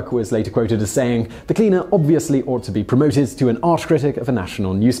Hirst's work was later quoted as saying, "The cleaner obviously ought to be promoted to an art critic of a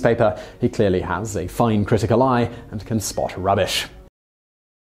national newspaper. He clearly has a fine critical eye and can spot rubbish."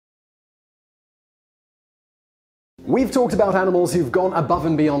 We've talked about animals who've gone above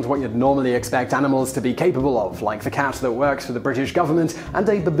and beyond what you'd normally expect animals to be capable of, like the cat that worked for the British government and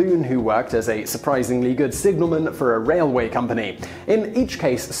a baboon who worked as a surprisingly good signalman for a railway company. In each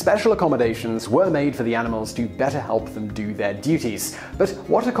case, special accommodations were made for the animals to better help them do their duties. But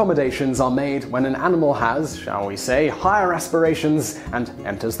what accommodations are made when an animal has, shall we say, higher aspirations and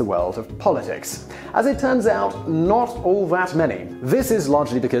enters the world of politics? As it turns out, not all that many. This is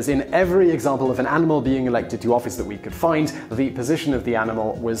largely because in every example of an animal being elected to office that we could find, the position of the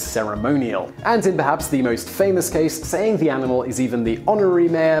animal was ceremonial. And in perhaps the most famous case, saying the animal is even the honorary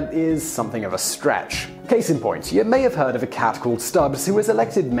mayor is something of a stretch. Case in point, you may have heard of a cat called Stubbs who was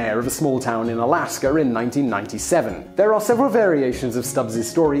elected mayor of a small town in Alaska in 1997. There are several variations of Stubbs'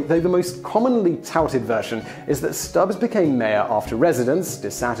 story, though the most commonly touted version is that Stubbs became mayor after residents,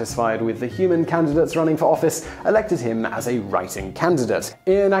 dissatisfied with the human candidates running for office, elected him as a writing candidate.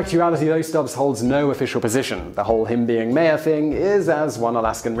 In actuality, though, Stubbs holds no official position. The whole him being mayor thing is, as one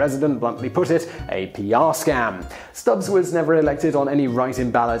Alaskan resident bluntly put it, a PR scam. Stubbs was never elected on any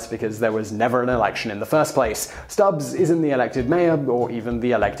write-in ballot because there was never an election in the first place. Stubbs isn't the elected mayor or even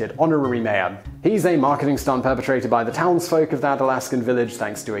the elected honorary mayor. He's a marketing stunt perpetrated by the townsfolk of that Alaskan village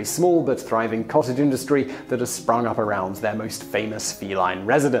thanks to a small but thriving cottage industry that has sprung up around their most famous feline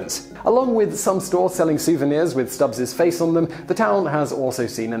resident. Along with some stores selling souvenirs with Stubbs' face on them, the town has also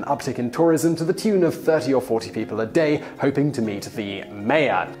seen an uptick in tourism to the tune of 30 or 40 people a day hoping to meet the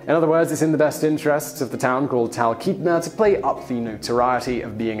mayor. In other words, it's in the best interests of the town called Talkeetna to play up the notoriety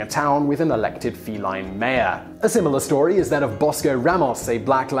of being a town with an elected feline K9 mayor. A similar story is that of Bosco Ramos, a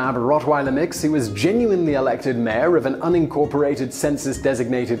black lab Rottweiler mix who was genuinely elected mayor of an unincorporated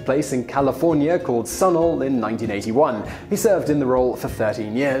census-designated place in California called Sunol in 1981. He served in the role for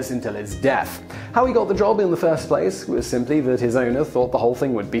 13 years until his death. How he got the job in the first place was simply that his owner thought the whole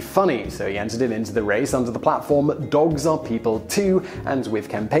thing would be funny, so he entered him into the race under the platform "Dogs are people too," and with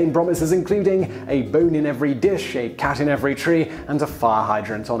campaign promises including a bone in every dish, a cat in every tree, and a fire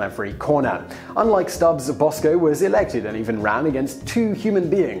hydrant on every corner. Unlike Stubbs, Bosco was elected and even ran against 2 human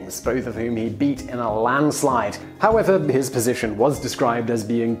beings, both of whom he beat in a landslide. However, his position was described as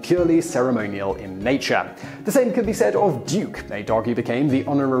being purely ceremonial in nature. The same could be said of Duke, a dog who became the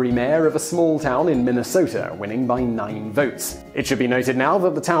honorary mayor of a small town in Minnesota, winning by 9 votes. It should be noted now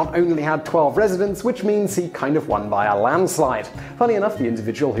that the town only had 12 residents, which means he kind of won by a landslide. Funny enough, the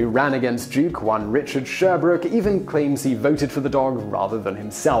individual who ran against Duke, one Richard Sherbrooke, even claims he voted for the dog rather than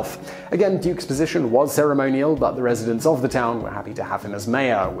himself. Again, Duke's position was ceremonial, but the residents of the town were happy to have him as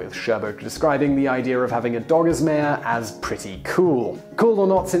mayor, with Sherbrooke describing the idea of having a dog as mayor as pretty cool. Cool or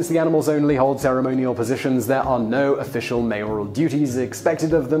not, since the animals only hold ceremonial positions, there are no official mayoral duties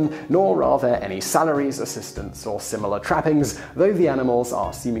expected of them, nor are there any salaries, assistance, or similar trappings, though the animals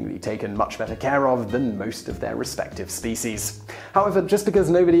are seemingly taken much better care of than most of their respective species. However, just because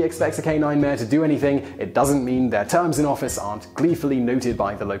nobody expects a K9 mayor to do anything, it doesn't mean their terms in office aren't gleefully noted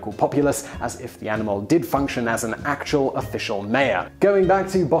by the local populace as if the animal did function as an actual official mayor. Going back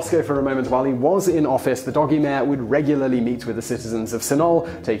to Bosco for a moment, while he was in office, the doggy mayor would regularly meet with the citizens of Sunol,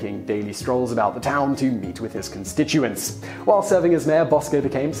 taking daily strolls about the town to meet with his constituents. While serving as mayor, Bosco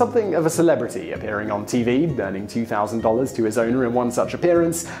became something of a celebrity, appearing on TV, earning $2,000 to his owner in one such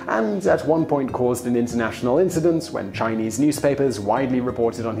appearance, and at one point caused an international incident when Chinese newspapers widely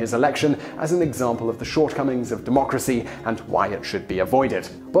reported on his election as an example of the shortcomings of democracy and why it should be avoided.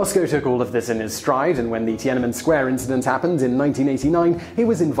 Bosco took all of this in his stride, and when the Tiananmen Square incident happened in 1989, he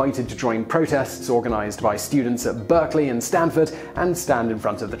was invited to join protests organized by students at Berkeley and Stanford and stand in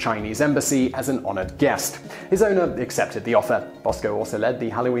front of the Chinese embassy as an honored guest. His owner accepted the offer. Bosco also led the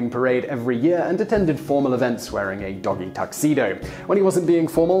Halloween parade every year and attended formal events wearing a doggy tuxedo. When he wasn't being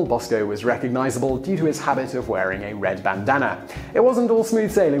formal, Bosco was recognizable due to his habit of wearing a red bandana. It wasn't all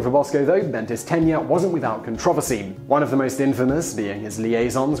smooth sailing for Bosco though, and his tenure wasn't without controversy. One of the most infamous being his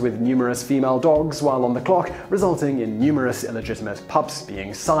liaisons with numerous female dogs while on the clock, resulting in numerous illegitimate pups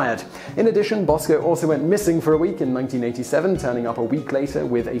being sired. In addition, Bosco also went missing for a week in 1987, turning up a week later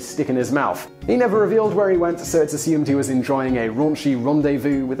with a stick in his mouth. He never revealed where he went, so it's assumed he was enjoying a raunchy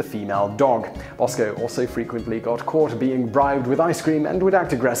rendezvous with a female dog. Bosco also frequently got caught being bribed with ice cream and would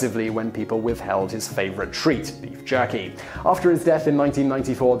act aggressively when people withheld his favorite treat, beef jerky. After his death in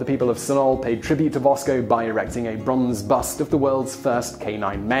 1994, the people of Sunol paid tribute to Bosco by erecting a bronze bust of the world's first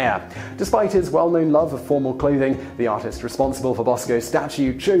K9 mayor. Despite his well-known love of formal clothing, the artist responsible for Bosco's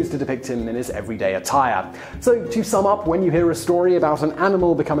statue chose to depict him in his everyday attire. So, to sum up, when you hear a story about an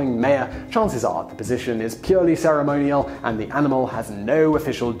animal becoming mayor, chances are the position is purely ceremonial and the animal has no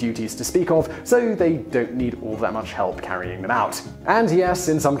official duties to speak of, so they don't need all that much help carrying them out. And yes,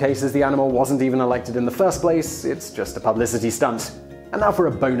 in some cases the animal wasn't even elected in the first place, it's just a publicity stunt. And now for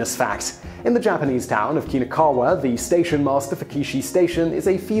a bonus fact. In the Japanese town of Kinakawa, the station master for Kishi Station is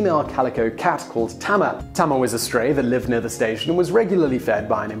a female calico cat called Tama. Tama was a stray that lived near the station and was regularly fed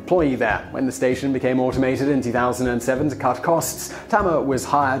by an employee there. When the station became automated in 2007 to cut costs, Tama was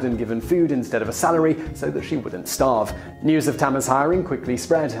hired and given food instead of a salary so that she wouldn't starve. News of Tama's hiring quickly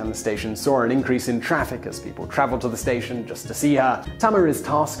spread, and the station saw an increase in traffic as people traveled to the station just to see her. Tama is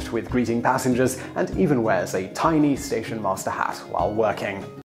tasked with greeting passengers and even wears a tiny station master hat while working.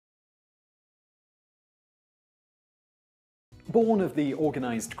 Born of the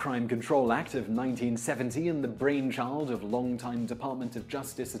Organized Crime Control Act of 1970 and the brainchild of longtime Department of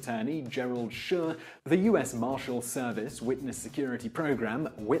Justice attorney Gerald Schur, the U.S. Marshal Service Witness Security Program,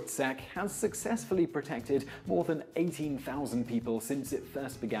 WITSEC, has successfully protected more than 18,000 people since it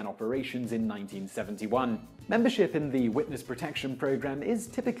first began operations in 1971. Membership in the Witness Protection Program is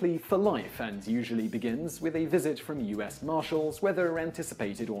typically for life and usually begins with a visit from U.S. Marshals, whether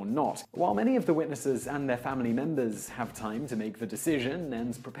anticipated or not. While many of the witnesses and their family members have time to make the decision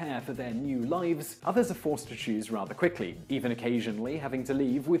and prepare for their new lives, others are forced to choose rather quickly, even occasionally having to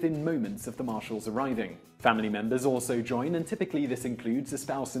leave within moments of the Marshals arriving. Family members also join, and typically this includes a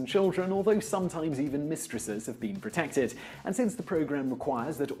spouse and children, although sometimes even mistresses have been protected. And since the program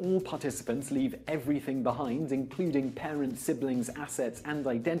requires that all participants leave everything behind mind, including parents, siblings, assets, and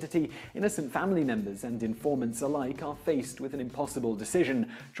identity, innocent family members and informants alike are faced with an impossible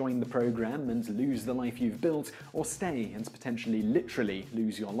decision: join the program and lose the life you've built, or stay and potentially literally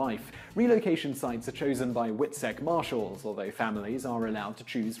lose your life. Relocation sites are chosen by WITSEC marshals, although families are allowed to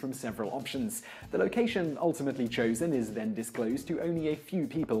choose from several options. The location ultimately chosen is then disclosed to only a few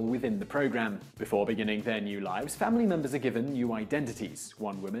people within the program. Before beginning their new lives, family members are given new identities.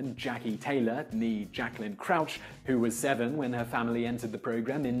 One woman, Jackie Taylor, nee Jacqueline Crouch, who was 7 when her family entered the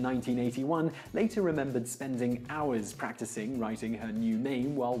program in 1981, later remembered spending hours practicing writing her new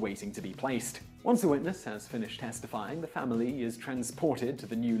name while waiting to be placed. Once a witness has finished testifying, the family is transported to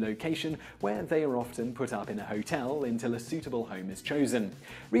the new location, where they are often put up in a hotel until a suitable home is chosen.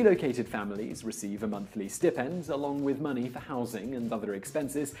 Relocated families receive a monthly stipend, along with money for housing and other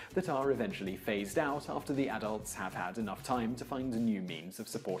expenses that are eventually phased out after the adults have had enough time to find a new means of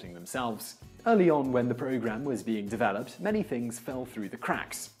supporting themselves. Early on, when the program was being developed, many things fell through the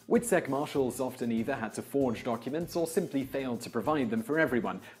cracks. WITSEC marshals often either had to forge documents or simply failed to provide them for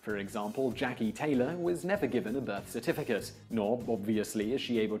everyone. For example, Jackie Taylor was never given a birth certificate, nor, obviously, is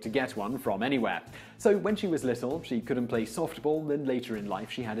she able to get one from anywhere. So when she was little, she couldn't play softball, and later in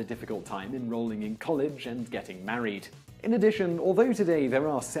life she had a difficult time enrolling in college and getting married. In addition, although today there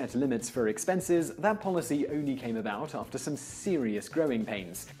are set limits for expenses, that policy only came about after some serious growing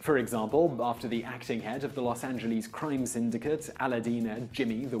pains. For example, after the acting head of the Los Angeles crime syndicate, Aladina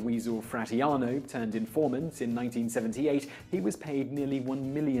Jimmy the Weasel Fratiano, turned informant in 1978, he was paid nearly $1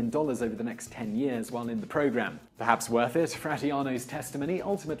 million over the next 10 years while in the program. Perhaps worth it, Fratiano's testimony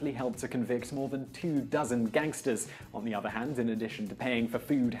ultimately helped to convict more than 24 gangsters. On the other hand, in addition to paying for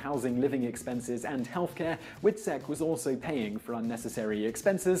food, housing, living expenses, and healthcare, WITSEC was also paying for unnecessary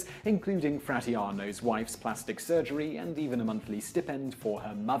expenses, including Fratiano's wife's plastic surgery and even a monthly stipend for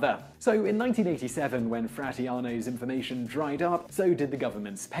her mother. So in 1987, when Fratiano's information dried up, so did the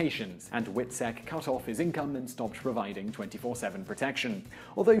government's patience, and WITSEC cut off his income and stopped providing 24/7 protection.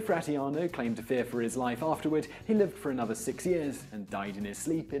 Although Fratiano claimed to fear for his life afterward, he lived for another 6 years and died in his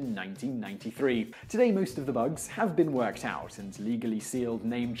sleep in 1993. Today, most of the bugs have been worked out, and legally sealed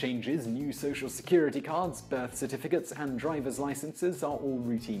name changes, new social security cards, birth certificates, and driver's licenses are all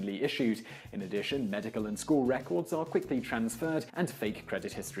routinely issued. In addition, medical and school records are quickly transferred, and fake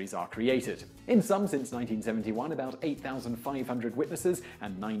credit histories are created. In sum, since 1971, about 8,500 witnesses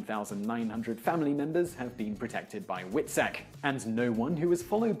and 9,900 family members have been protected by WITSEC. And no one who has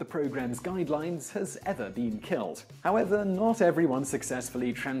followed the program's guidelines has ever been killed. However, not everyone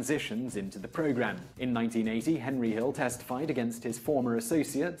successfully transitions into the program. In 1980, Henry Hill testified against his former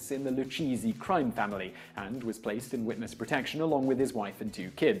associates in the Lucchese crime family and was placed in witness protection along with his wife and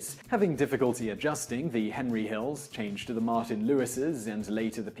 2 kids. Having difficulty adjusting, the Henry Hills, changed to the Martin Lewises and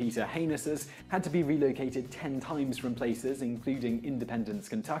later the Peter Hayneses, had to be relocated 10 times from places including Independence,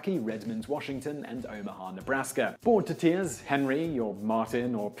 Kentucky, Redmond, Washington, and Omaha, Nebraska. Bored to tears, Henry, or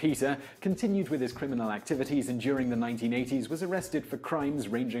Martin, or Peter, continued with his criminal activities and during the 1980s was arrested for crimes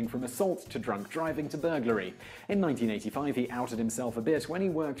ranging from assault to drunk driving to burglary. In 1985, he outed himself a bit when he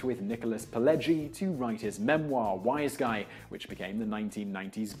worked with Nicholas Pileggi to write his memoir, Wise Guy, which became the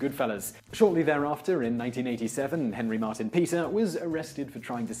 1990s Goodfellas. Shortly thereafter, in 1987, Henry Martin Peter was arrested for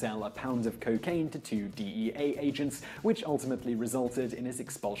trying to sell a pound of cocaine to 2 DEA agents, which ultimately resulted in his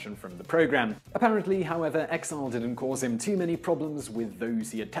expulsion from the program. Apparently, however, exile didn't cause him too many problems with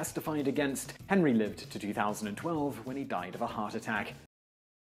those he had testified against. Henry lived to 2012 when he died of a heart attack.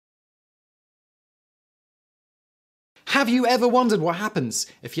 Have you ever wondered what happens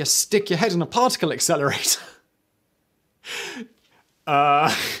if you stick your head in a particle accelerator?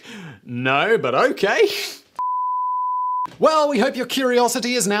 No, but okay. Well, we hope your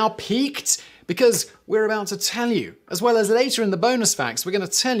curiosity is now piqued, because we're about to tell you, as well as later in the bonus facts, we're going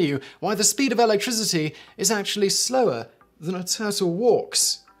to tell you why the speed of electricity is actually slower than a turtle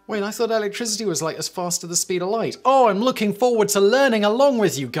walks. Wait, I thought electricity was like as fast as the speed of light. Oh, I'm looking forward to learning along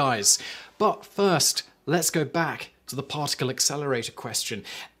with you guys. But first, let's go back to the particle accelerator question.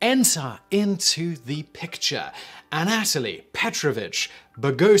 Enter into the picture Anatoly Petrovich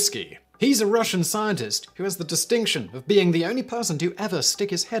Bogoski. He's a Russian scientist who has the distinction of being the only person to ever stick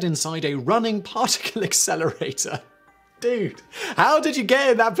his head inside a running particle accelerator. Dude, how did you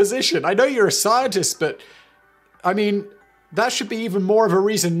get in that position? I know you're a scientist, but I mean, that should be even more of a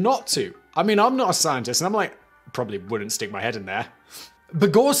reason not to. I mean, I'm not a scientist, and I'm like, probably wouldn't stick my head in there.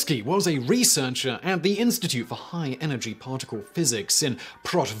 Vygotsky was a researcher at the Institute for High Energy Particle Physics in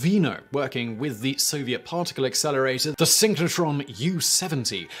Protvino, working with the Soviet particle accelerator, the synchrotron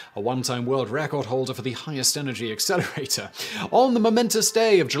U-70, a one-time world record holder for the highest energy accelerator. On the momentous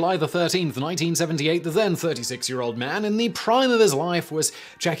day of July the 13th, 1978, the then 36-year-old man in the prime of his life was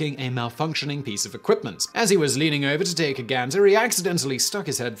checking a malfunctioning piece of equipment. As he was leaning over to take a gander, he accidentally stuck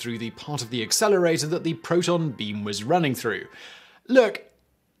his head through the part of the accelerator that the proton beam was running through. Look,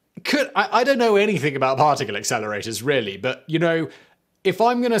 I don't know anything about particle accelerators, really, but, you know, if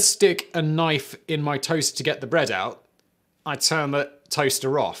I'm going to stick a knife in my toast to get the bread out, I turn the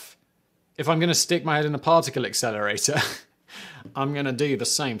toaster off. If I'm going to stick my head in a particle accelerator, I'm going to do the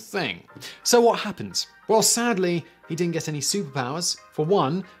same thing. So what happened? Well, sadly, he didn't get any superpowers, for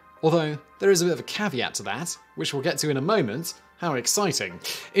one, although there is a bit of a caveat to that, which we'll get to in a moment. How exciting.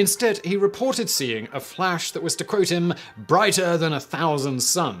 Instead, he reported seeing a flash that was, to quote him, brighter than 1,000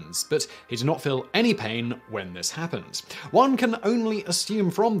 suns, but he did not feel any pain when this happened. One can only assume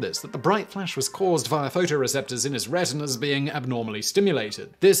from this that the bright flash was caused via photoreceptors in his retinas being abnormally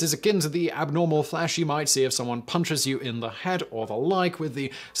stimulated. This is akin to the abnormal flash you might see if someone punches you in the head or the like, with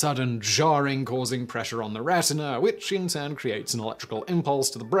the sudden jarring causing pressure on the retina, which in turn creates an electrical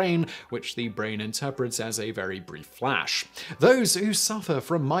impulse to the brain, which the brain interprets as a very brief flash. Those who suffer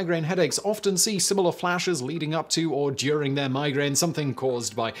from migraine headaches often see similar flashes leading up to or during their migraine, something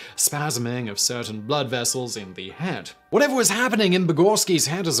caused by spasming of certain blood vessels in the head. Whatever was happening in Vygotsky's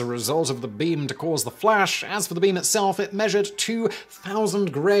head as a result of the beam to cause the flash, as for the beam itself, it measured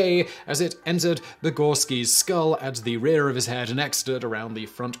 2,000 gray as it entered Vygotsky's skull at the rear of his head and exited around the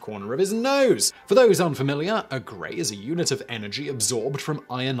front corner of his nose. For those unfamiliar, a gray is a unit of energy absorbed from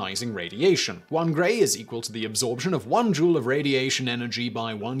ionizing radiation. 1 gray is equal to the absorption of 1 joule of radiation energy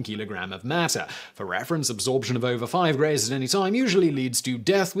by 1 kilogram of matter. For reference, absorption of over 5 grays at any time usually leads to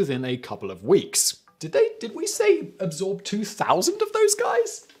death within a couple of weeks. Did we say absorb 2,000 of those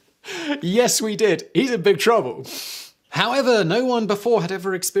guys? Yes, we did. He's in big trouble. However, no one before had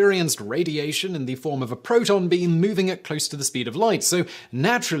ever experienced radiation in the form of a proton beam moving at close to the speed of light, so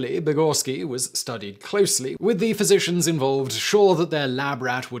naturally Vygotsky was studied closely, with the physicians involved sure that their lab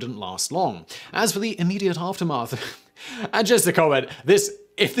rat wouldn't last long. As for the immediate aftermath, and just a comment,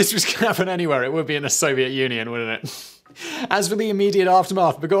 if this was going to happen anywhere, it would be in the Soviet Union, wouldn't it? As for the immediate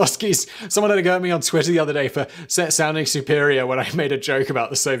aftermath, someone had a go at me on Twitter the other day for sounding superior when I made a joke about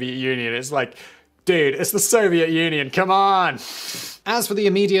the Soviet Union. It's like, dude, it's the Soviet Union, come on! As for the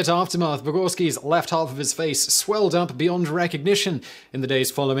immediate aftermath, Vygotsky's left half of his face swelled up beyond recognition. In the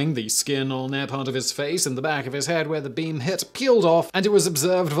days following, the skin on that part of his face and the back of his head where the beam hit peeled off, and it was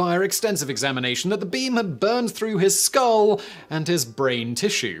observed via extensive examination that the beam had burned through his skull and his brain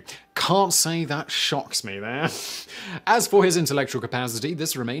tissue. Can't say that shocks me there. As for his intellectual capacity,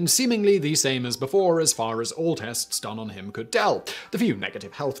 this remained seemingly the same as before as far as all tests done on him could tell. The few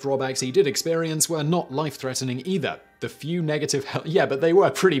negative health drawbacks he did experience were not life-threatening either. The few negative yeah, but they were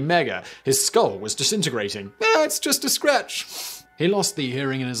pretty mega. His skull was disintegrating. It's just a scratch. He lost the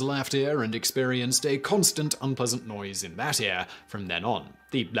hearing in his left ear and experienced a constant unpleasant noise in that ear from then on.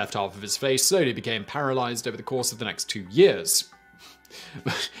 The left half of his face slowly became paralyzed over the course of the next 2 years.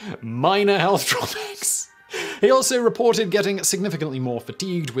 Minor health drawbacks. He also reported getting significantly more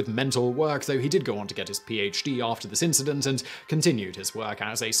fatigued with mental work, though he did go on to get his PhD after this incident and continued his work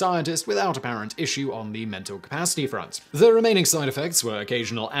as a scientist without apparent issue on the mental capacity front. The remaining side effects were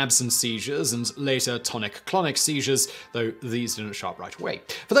occasional absence seizures and later tonic-clonic seizures, though these didn't show up right away.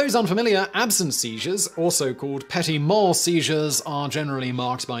 For those unfamiliar, absence seizures, also called petit mal seizures, are generally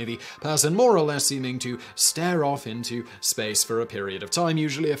marked by the person more or less seeming to stare off into space for a period of time,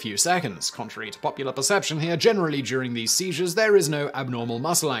 usually a few seconds. Contrary to popular perception here, generally during these seizures there is no abnormal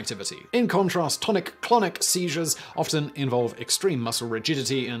muscle activity. In contrast, tonic-clonic seizures often involve extreme muscle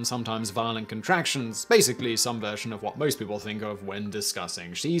rigidity and sometimes violent contractions, basically some version of what most people think of when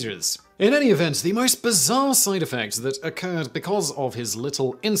discussing seizures. In any event, the most bizarre side effect that occurred because of his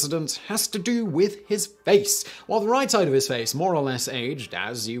little incident has to do with his face. While the right side of his face more or less aged,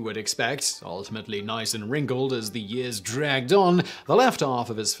 as you would expect, ultimately nice and wrinkled as the years dragged on, the left half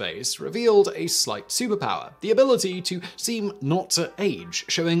of his face revealed a slight superpower, the ability to seem not to age,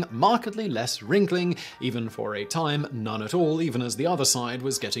 showing markedly less wrinkling, even for a time none at all, even as the other side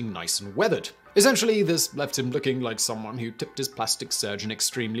was getting nice and weathered. Essentially, this left him looking like someone who tipped his plastic surgeon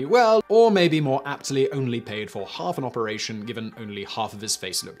extremely well, or maybe more aptly only paid for half an operation given only half of his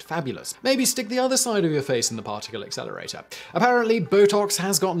face looked fabulous. Maybe stick the other side of your face in the particle accelerator. Apparently, Botox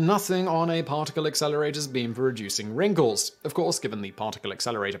has got nothing on a particle accelerator's beam for reducing wrinkles. Of course, given the particle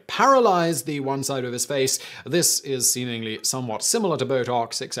accelerator paralyzed the one side of his face, this is seemingly somewhat similar to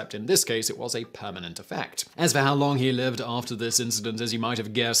Botox, except in this case it was a permanent effect. As for how long he lived after this incident, as you might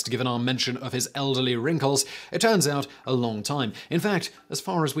have guessed, given our mention of his elderly wrinkles, it turns out a long time. In fact, as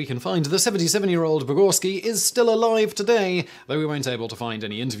far as we can find, the 77-year-old Bogorski is still alive today, though we weren't able to find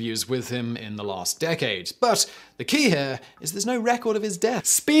any interviews with him in the last decade. But the key here is there's no record of his death.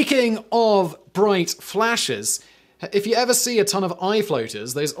 Speaking of bright flashes, if you ever see a ton of eye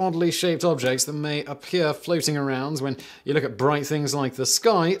floaters, those oddly shaped objects that may appear floating around when you look at bright things like the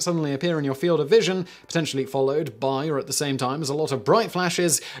sky, suddenly appear in your field of vision, potentially followed by or at the same time as a lot of bright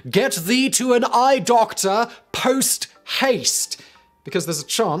flashes, get thee to an eye doctor post haste. Because there's a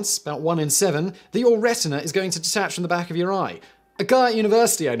chance, about 1 in 7, that your retina is going to detach from the back of your eye. A guy at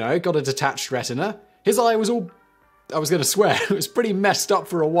university I know got a detached retina. His eye was all, I was going to swear, it was pretty messed up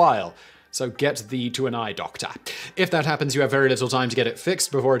for a while. So get thee to an eye doctor. If that happens, you have very little time to get it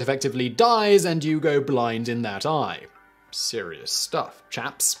fixed before it effectively dies and you go blind in that eye. Serious stuff,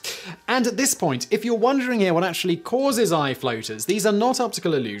 chaps. And at this point, if you're wondering here what actually causes eye floaters, these are not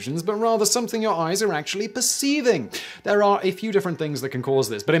optical illusions, but rather something your eyes are actually perceiving. There are a few different things that can cause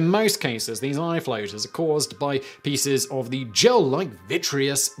this, but in most cases, these eye floaters are caused by pieces of the gel-like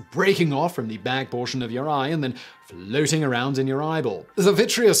vitreous breaking off from the back portion of your eye and then floating around in your eyeball. The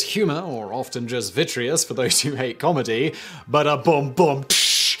vitreous humor, or often just vitreous for those who hate comedy, but a bum bum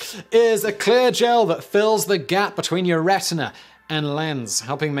is a clear gel that fills the gap between your retina and lens,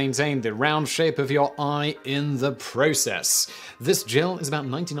 helping maintain the round shape of your eye in the process. This gel is about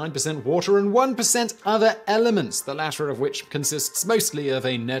 99% water and 1% other elements, the latter of which consists mostly of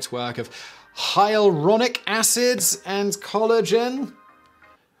a network of hyaluronic acids and collagen.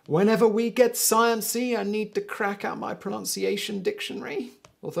 Whenever we get sciencey, I need to crack out my pronunciation dictionary.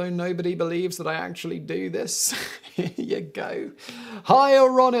 Although nobody believes that I actually do this. Here you go.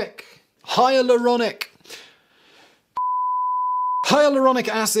 Hyaluronic. Hyaluronic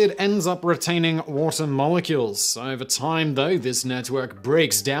acid ends up retaining water molecules. Over time, though, this network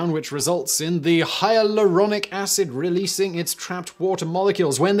breaks down, which results in the hyaluronic acid releasing its trapped water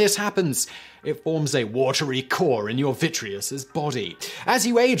molecules. When this happens, it forms a watery core in your vitreous's body. As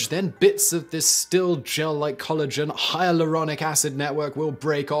you age, then bits of this still gel-like collagen hyaluronic acid network will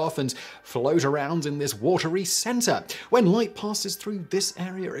break off and float around in this watery center. When light passes through this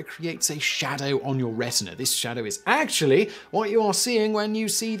area, it creates a shadow on your retina. This shadow is actually what you are seeing when you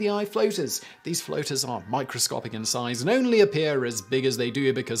see the eye floaters. These floaters are microscopic in size and only appear as big as they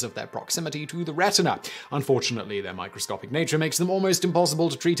do because of their proximity to the retina. Unfortunately, their microscopic nature makes them almost impossible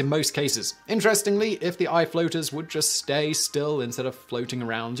to treat in most cases. Interestingly, if the eye floaters would just stay still instead of floating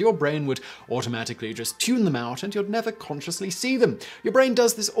around, your brain would automatically just tune them out and you'd never consciously see them. Your brain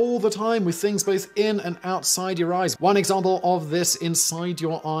does this all the time with things both in and outside your eyes. One example of this inside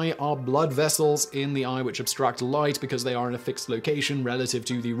your eye are blood vessels in the eye which obstruct light because they are in a fixed location relative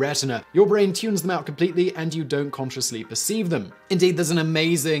to the retina. Your brain tunes them out completely and you don't consciously perceive them. Indeed, there's an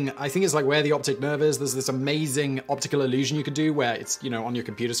amazing, I think it's like where the optic nerve is, there's this amazing optical illusion you can do where it's, on your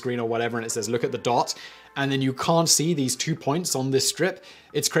computer screen or whatever and it says look at the dot, and then you can't see these 2 points on this strip.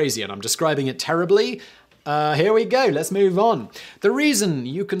 It's crazy, and I'm describing it terribly. Here we go, let's move on. The reason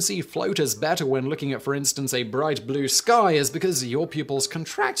you can see floaters better when looking at, for instance, a bright blue sky is because your pupils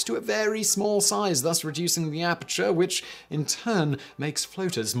contract to a very small size, thus reducing the aperture, which in turn makes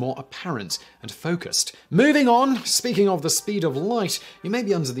floaters more apparent and focused. Moving on, speaking of the speed of light, you may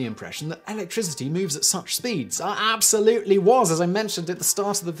be under the impression that electricity moves at such speeds. I absolutely was, as I mentioned at the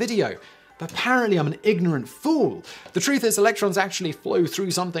start of the video. But apparently I'm an ignorant fool. The truth is electrons actually flow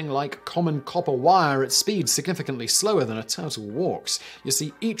through something like common copper wire at speeds significantly slower than a turtle walks. You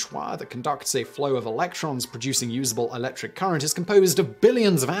see, each wire that conducts a flow of electrons producing usable electric current is composed of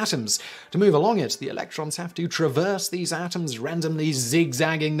billions of atoms. To move along it, the electrons have to traverse these atoms, randomly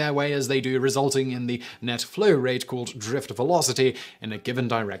zigzagging their way as they do, resulting in the net flow rate called drift velocity in a given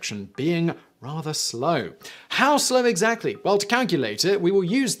direction being rather slow. How slow exactly? Well, to calculate it, we will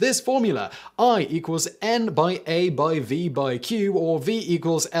use this formula. I equals N by A by V by Q, or V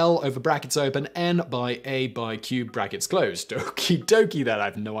equals L over brackets open, N by A by Q brackets closed. Okie dokie then, I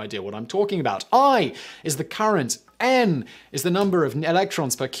have no idea what I'm talking about. I is the current, N is the number of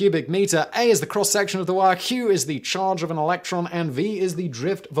electrons per cubic meter, A is the cross-section of the wire, Q is the charge of an electron, and V is the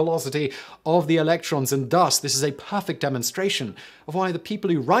drift velocity of the electrons. And thus, this is a perfect demonstration of why the people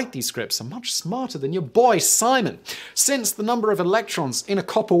who write these scripts are much smarter than your boy Simon. Since the number of electrons in a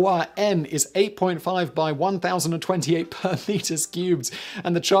copper wire N is 8.5 by 1028 per meters cubed,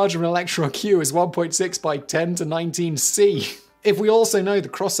 and the charge of an electron Q is 1.6 by 10 to 19 C. If we also know the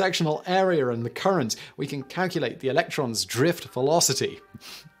cross-sectional area and the current, we can calculate the electron's drift velocity.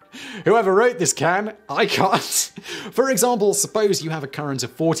 Whoever wrote this can, I can't. For example, suppose you have a current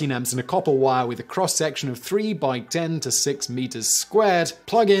of 14 amps in a copper wire with a cross-section of 3 by 10 to 6 meters squared.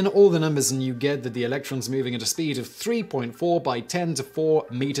 Plug in all the numbers and you get that the electron's moving at a speed of 3.4 by 10 to 4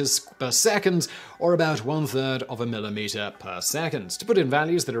 meters per second, or about 1/3 of a millimeter per second. To put in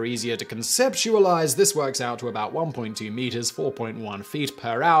values that are easier to conceptualize, this works out to about 1.2 meters, 4.1 feet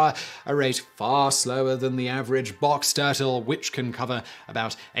per hour, a rate far slower than the average box turtle, which can cover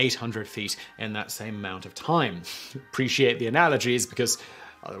about 800 feet in that same amount of time. Appreciate the analogies because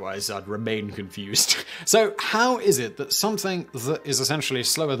otherwise I'd remain confused. So how is it that something that is essentially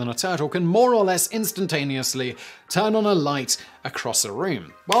slower than a turtle can more or less instantaneously turn on a light across a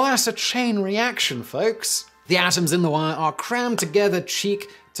room? Well, that's a chain reaction, folks. The atoms in the wire are crammed together cheek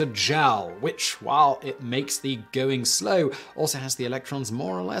to jowl, which, while it makes the going slow, also has the electrons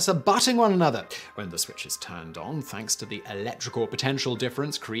more or less abutting one another. When the switch is turned on, thanks to the electrical potential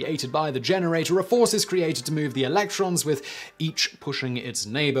difference created by the generator, a force is created to move the electrons, with each pushing its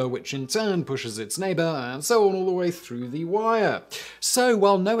neighbor, which in turn pushes its neighbor, and so on all the way through the wire. So,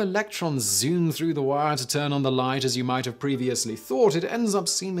 while no electrons zoom through the wire to turn on the light as you might have previously thought, it ends up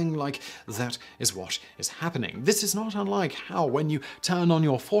seeming like that is what is happening. This is not unlike how, when you turn on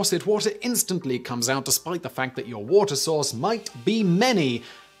your faucet, water instantly comes out despite the fact that your water source might be many,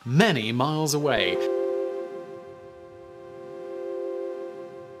 many miles away.